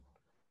heaven,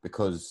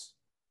 because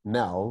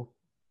now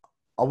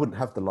I wouldn't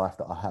have the life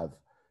that I have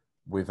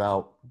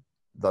without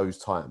those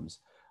times.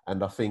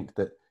 And I think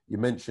that you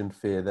mentioned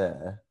fear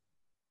there.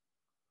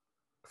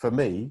 For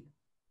me,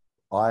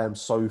 I am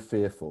so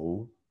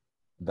fearful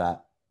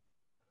that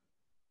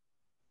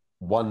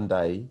one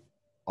day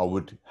I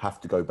would have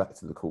to go back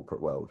to the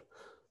corporate world.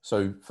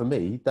 So for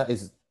me,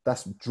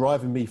 that's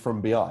driving me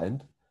from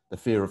behind, the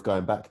fear of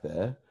going back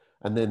there.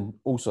 And then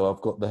also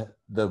I've got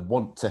the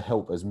want to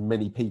help as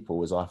many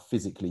people as I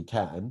physically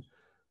can,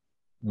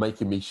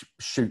 making me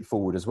shoot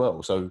forward as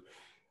well. So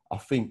I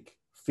think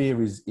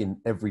fear is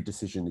in every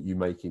decision that you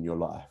make in your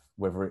life,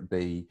 whether it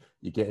be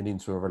you're getting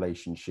into a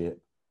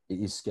relationship. It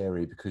is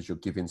scary because you're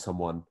giving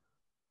someone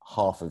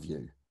half of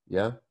you.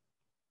 Yeah.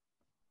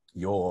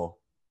 You're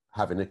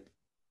having a,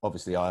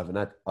 obviously I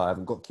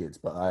haven't got kids,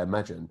 but I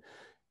imagine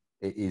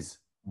it is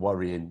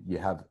worrying. You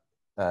have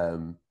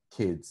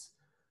kids.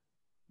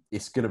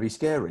 It's going to be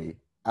scary.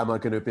 Am I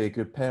going to be a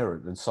good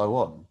parent? And so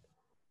on.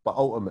 But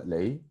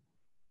ultimately,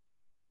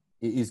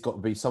 it has got to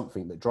be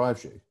something that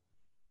drives you.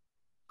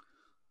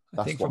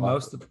 I think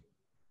most of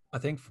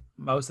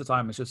the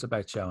time it's just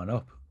about showing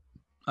up.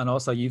 And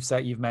also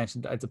you've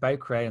mentioned it's about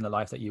creating the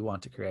life that you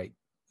want to create.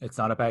 It's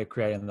not about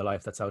creating the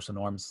life that social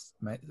norms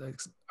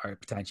are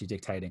potentially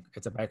dictating.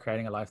 It's about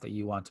creating a life that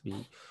you want to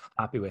be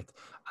happy with.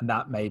 And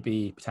that may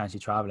be potentially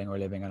traveling or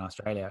living in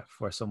Australia.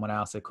 For someone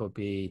else, it could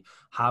be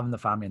having the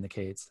family and the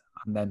kids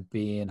and then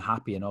being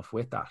happy enough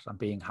with that and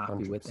being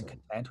happy 100%. with and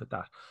content with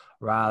that,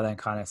 rather than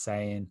kind of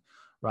saying,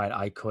 right,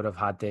 I could have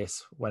had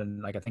this when,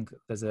 like, I think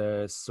there's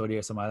a study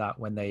or something like that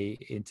when they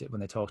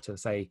talk to,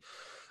 say,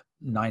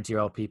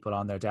 90-year-old people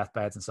on their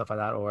deathbeds and stuff like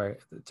that, or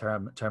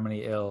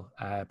terminally ill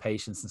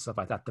patients and stuff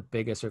like that, the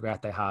biggest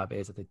regret they have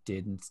is that they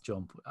didn't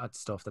jump at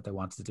stuff that they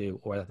wanted to do,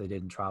 or that they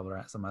didn't travel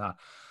or something like that.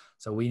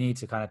 So we need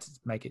to kind of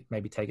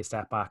maybe take a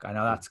step back. I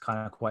know that's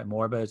kind of quite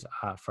morbid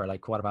for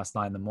like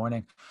 9:15 in the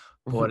morning,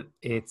 but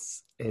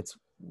it's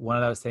one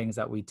of those things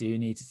that we do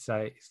need to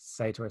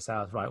say to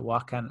ourselves, right,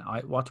 what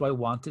do I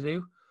want to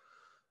do?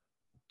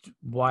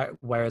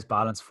 Where is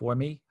balance for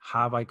me?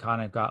 Have I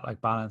kind of got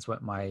like balance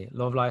with my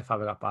love life?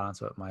 Have I got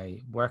balance with my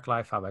work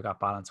life? Have I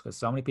got balance? Because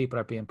so many people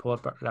are being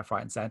pulled left,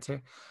 right, and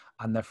center,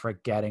 and they're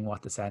forgetting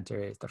what the center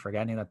is. They're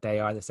forgetting that they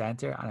are the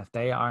center, and if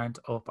they aren't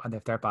up and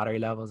if their battery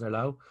levels are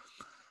low,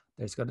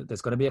 there's going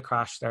to be a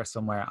crash there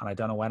somewhere, and I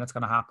don't know when it's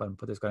going to happen,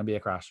 but there's going to be a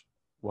crash.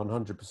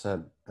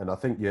 100%. And I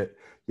think you're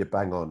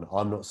bang on.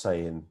 I'm not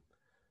saying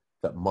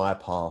that my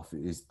path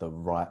is the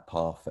right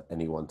path for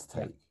anyone to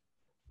take.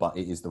 But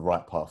it is the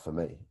right path for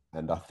me.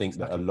 And I think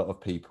that a lot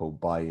of people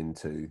buy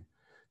into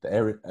the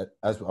area,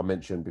 as I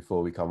mentioned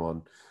before we come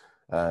on,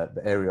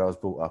 the area I was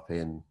brought up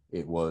in,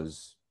 it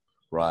was,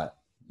 right,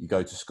 you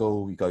go to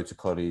school, you go to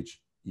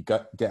college,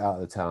 get out of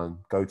the town,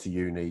 go to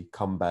uni,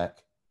 come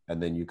back,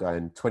 and then you're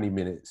going 20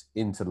 minutes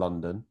into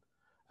London,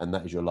 and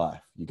that is your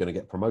life. You're going to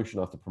get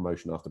promotion after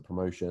promotion after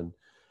promotion.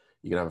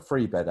 You're going to have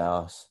a 3-bed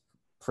house,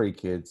 3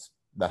 kids,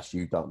 that's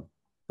you done.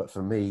 But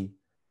for me,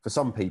 for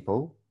some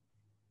people,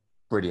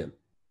 brilliant.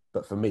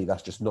 But for me,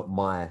 that's just not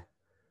my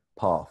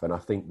path. And I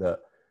think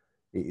that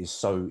it is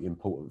so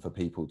important for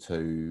people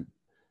to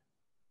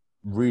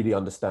really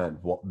understand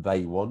what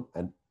they want.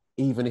 And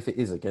even if it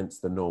is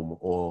against the norm,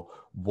 or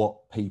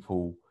what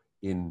people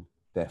in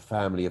their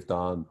family have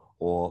done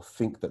or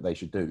think that they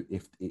should do,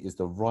 if it is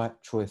the right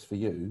choice for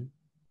you,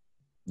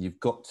 you've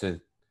got to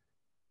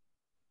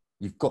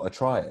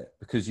try it,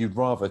 because you'd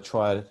rather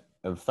try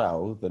and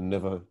fail than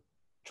never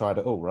try it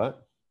at all, right?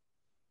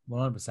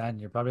 100%.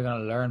 You're probably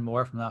going to learn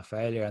more from that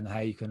failure and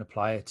how you can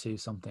apply it to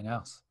something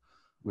else.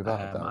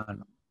 Without a doubt.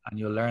 And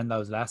you'll learn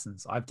those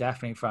lessons. I've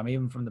definitely,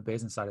 even from the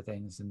business side of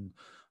things and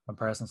from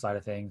personal side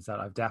of things, that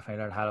I've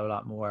definitely learned a hell of a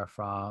lot more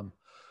from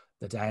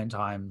the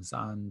downtimes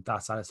and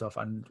that side of stuff,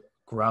 and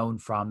grown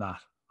from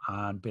that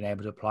and been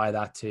able to apply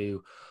that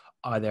to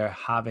either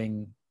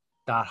having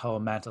that whole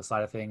mental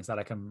side of things that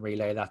I can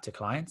relay that to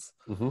clients,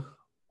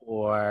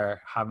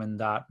 or having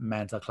that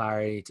mental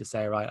clarity to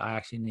say, right, I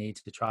actually need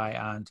to try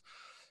and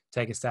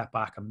take a step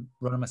back. I'm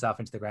running myself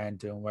into the ground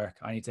doing work.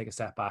 I need to take a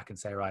step back and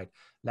say, right,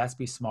 let's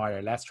be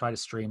smarter. Let's try to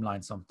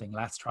streamline something.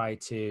 Let's try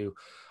to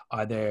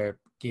either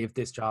give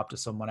this job to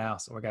someone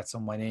else or get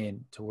someone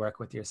in to work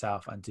with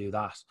yourself and do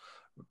that.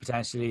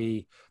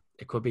 Potentially,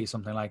 it could be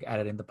something like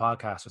editing the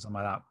podcast or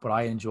something like that. But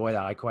I enjoy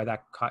that. I find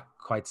that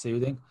quite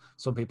soothing.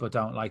 Some people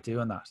don't like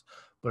doing that,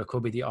 but it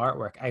could be the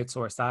artwork.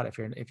 Outsource that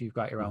if you've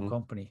got your own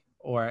company,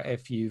 or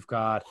if you've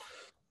got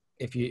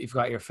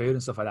your food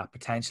and stuff like that,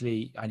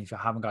 potentially. And if you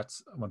haven't got,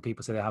 when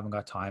people say they haven't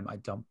got time, I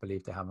don't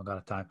believe they haven't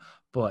got time,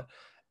 but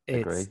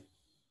it's,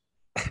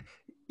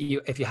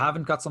 if you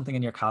haven't got something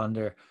in your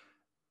calendar,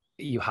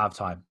 you have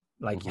time.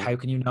 Like, how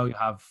can you know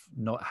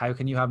how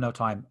can you have no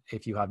time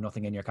if you have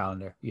nothing in your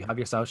calendar? You have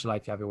your social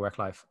life, you have your work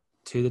life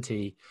to the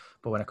T,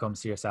 but when it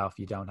comes to yourself,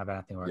 you don't have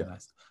anything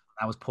organized.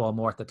 That was Paul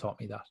Mort that taught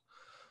me that.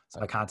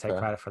 So I can't take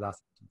credit for that.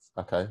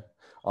 Okay.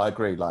 I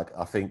agree. Like,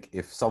 I think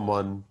if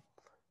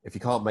you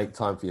can't make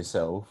time for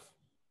yourself,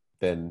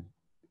 then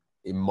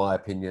in my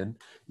opinion,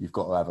 you've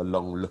got to have a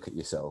long look at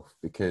yourself,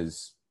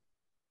 because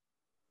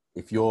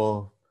if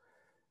you're,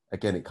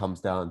 again, it comes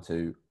down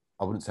to,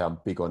 I wouldn't say I'm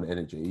big on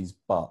energies,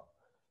 but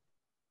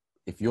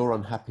if you're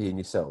unhappy in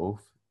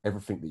yourself,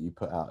 everything that you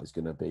put out is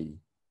going to be.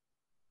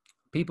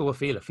 People will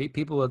feel it.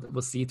 People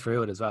will see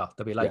through it as well.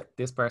 They'll be like,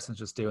 this person's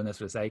just doing this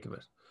for the sake of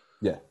it.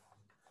 Yeah.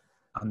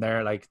 And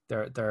they're like,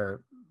 they're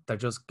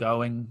just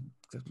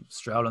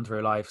strolling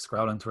through life,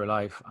 scrolling through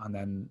life. And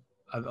then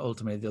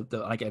ultimately,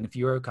 again, if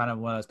you're kind of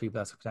one of those people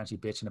that's potentially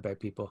bitching about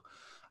people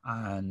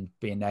and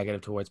being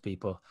negative towards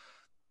people,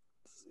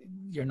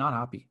 you're not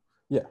happy.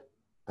 Yeah.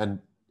 And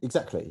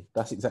Exactly.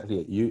 That's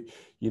exactly it. You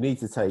need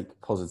to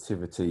take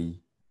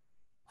positivity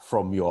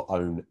from your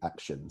own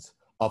actions.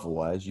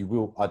 Otherwise, you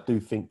will. I do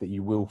think that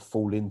you will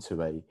fall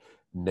into a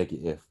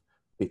negative,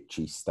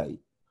 bitchy state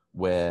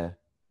where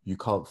you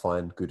can't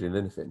find good in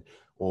anything,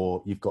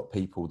 or you've got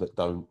people that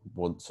don't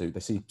want to. They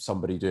see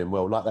somebody doing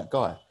well, like that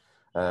guy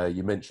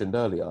you mentioned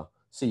earlier.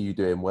 See you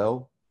doing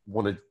well,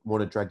 want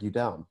to drag you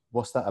down.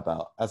 What's that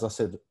about? As I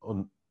said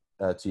on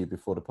to you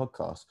before the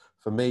podcast,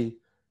 for me,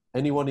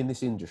 anyone in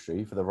this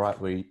industry for the right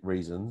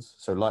reasons.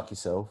 So, like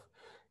yourself,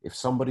 if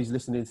somebody's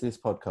listening to this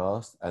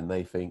podcast and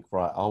they think,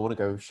 right, I want to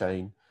go with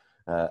Shane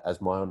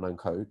as my online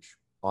coach,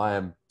 I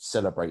am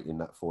celebrating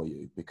that for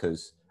you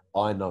because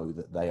I know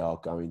that they are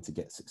going to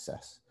get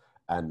success.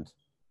 And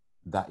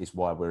that is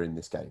why we're in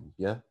this game,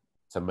 yeah?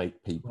 To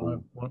make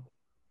people...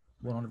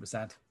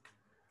 100%.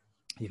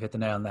 You've hit the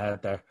nail on the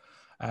head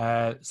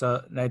there.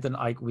 So Nathan,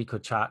 we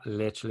could chat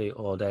literally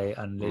all day,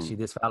 and literally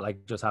this felt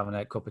like just having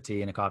a cup of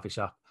tea in a coffee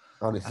shop.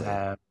 Honestly.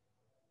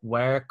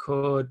 Where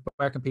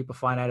can people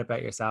find out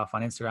about yourself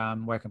on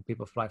Instagram? Where can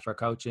people apply for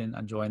coaching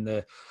and join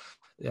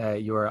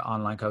your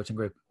online coaching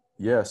group?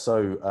 Yeah,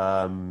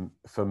 so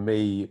for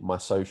me, my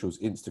socials,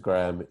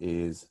 Instagram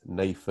is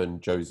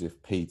Nathan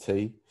Joseph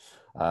PT,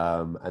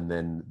 and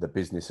then the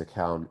business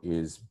account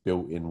is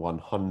Built-in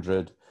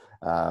 100.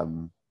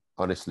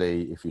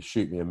 Honestly, if you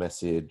shoot me a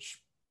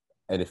message,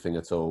 anything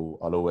at all,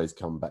 I'll always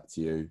come back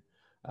to you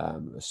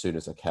as soon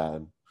as I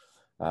can.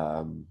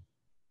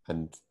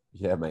 And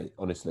yeah, mate,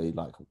 honestly,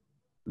 like,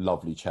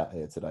 lovely chat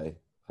here today.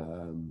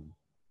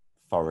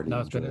 Thoroughly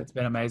enjoyed. It's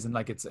been amazing.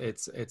 Like it's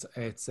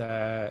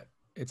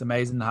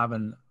amazing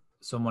having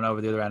someone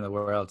over the other end of the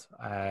world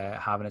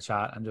having a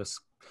chat and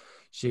just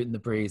shooting the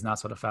breeze, and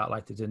that's what it felt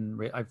like.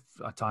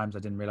 At times I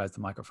didn't realize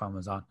the microphone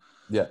was on.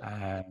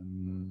 Yeah.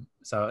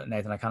 So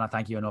Nathan, I cannot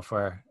thank you enough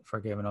for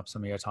giving up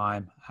some of your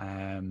time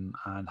and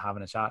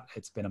having a chat.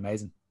 It's been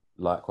amazing.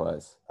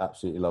 Likewise,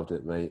 absolutely loved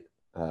it, mate.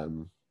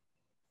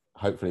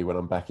 Hopefully when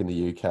I'm back in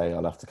the UK,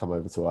 I'll have to come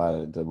over to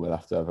Ireland and we'll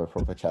have to have a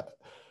proper chat.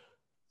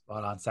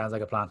 Spot on. Sounds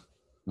like a plan.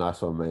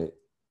 Nice one, mate.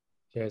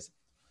 Cheers.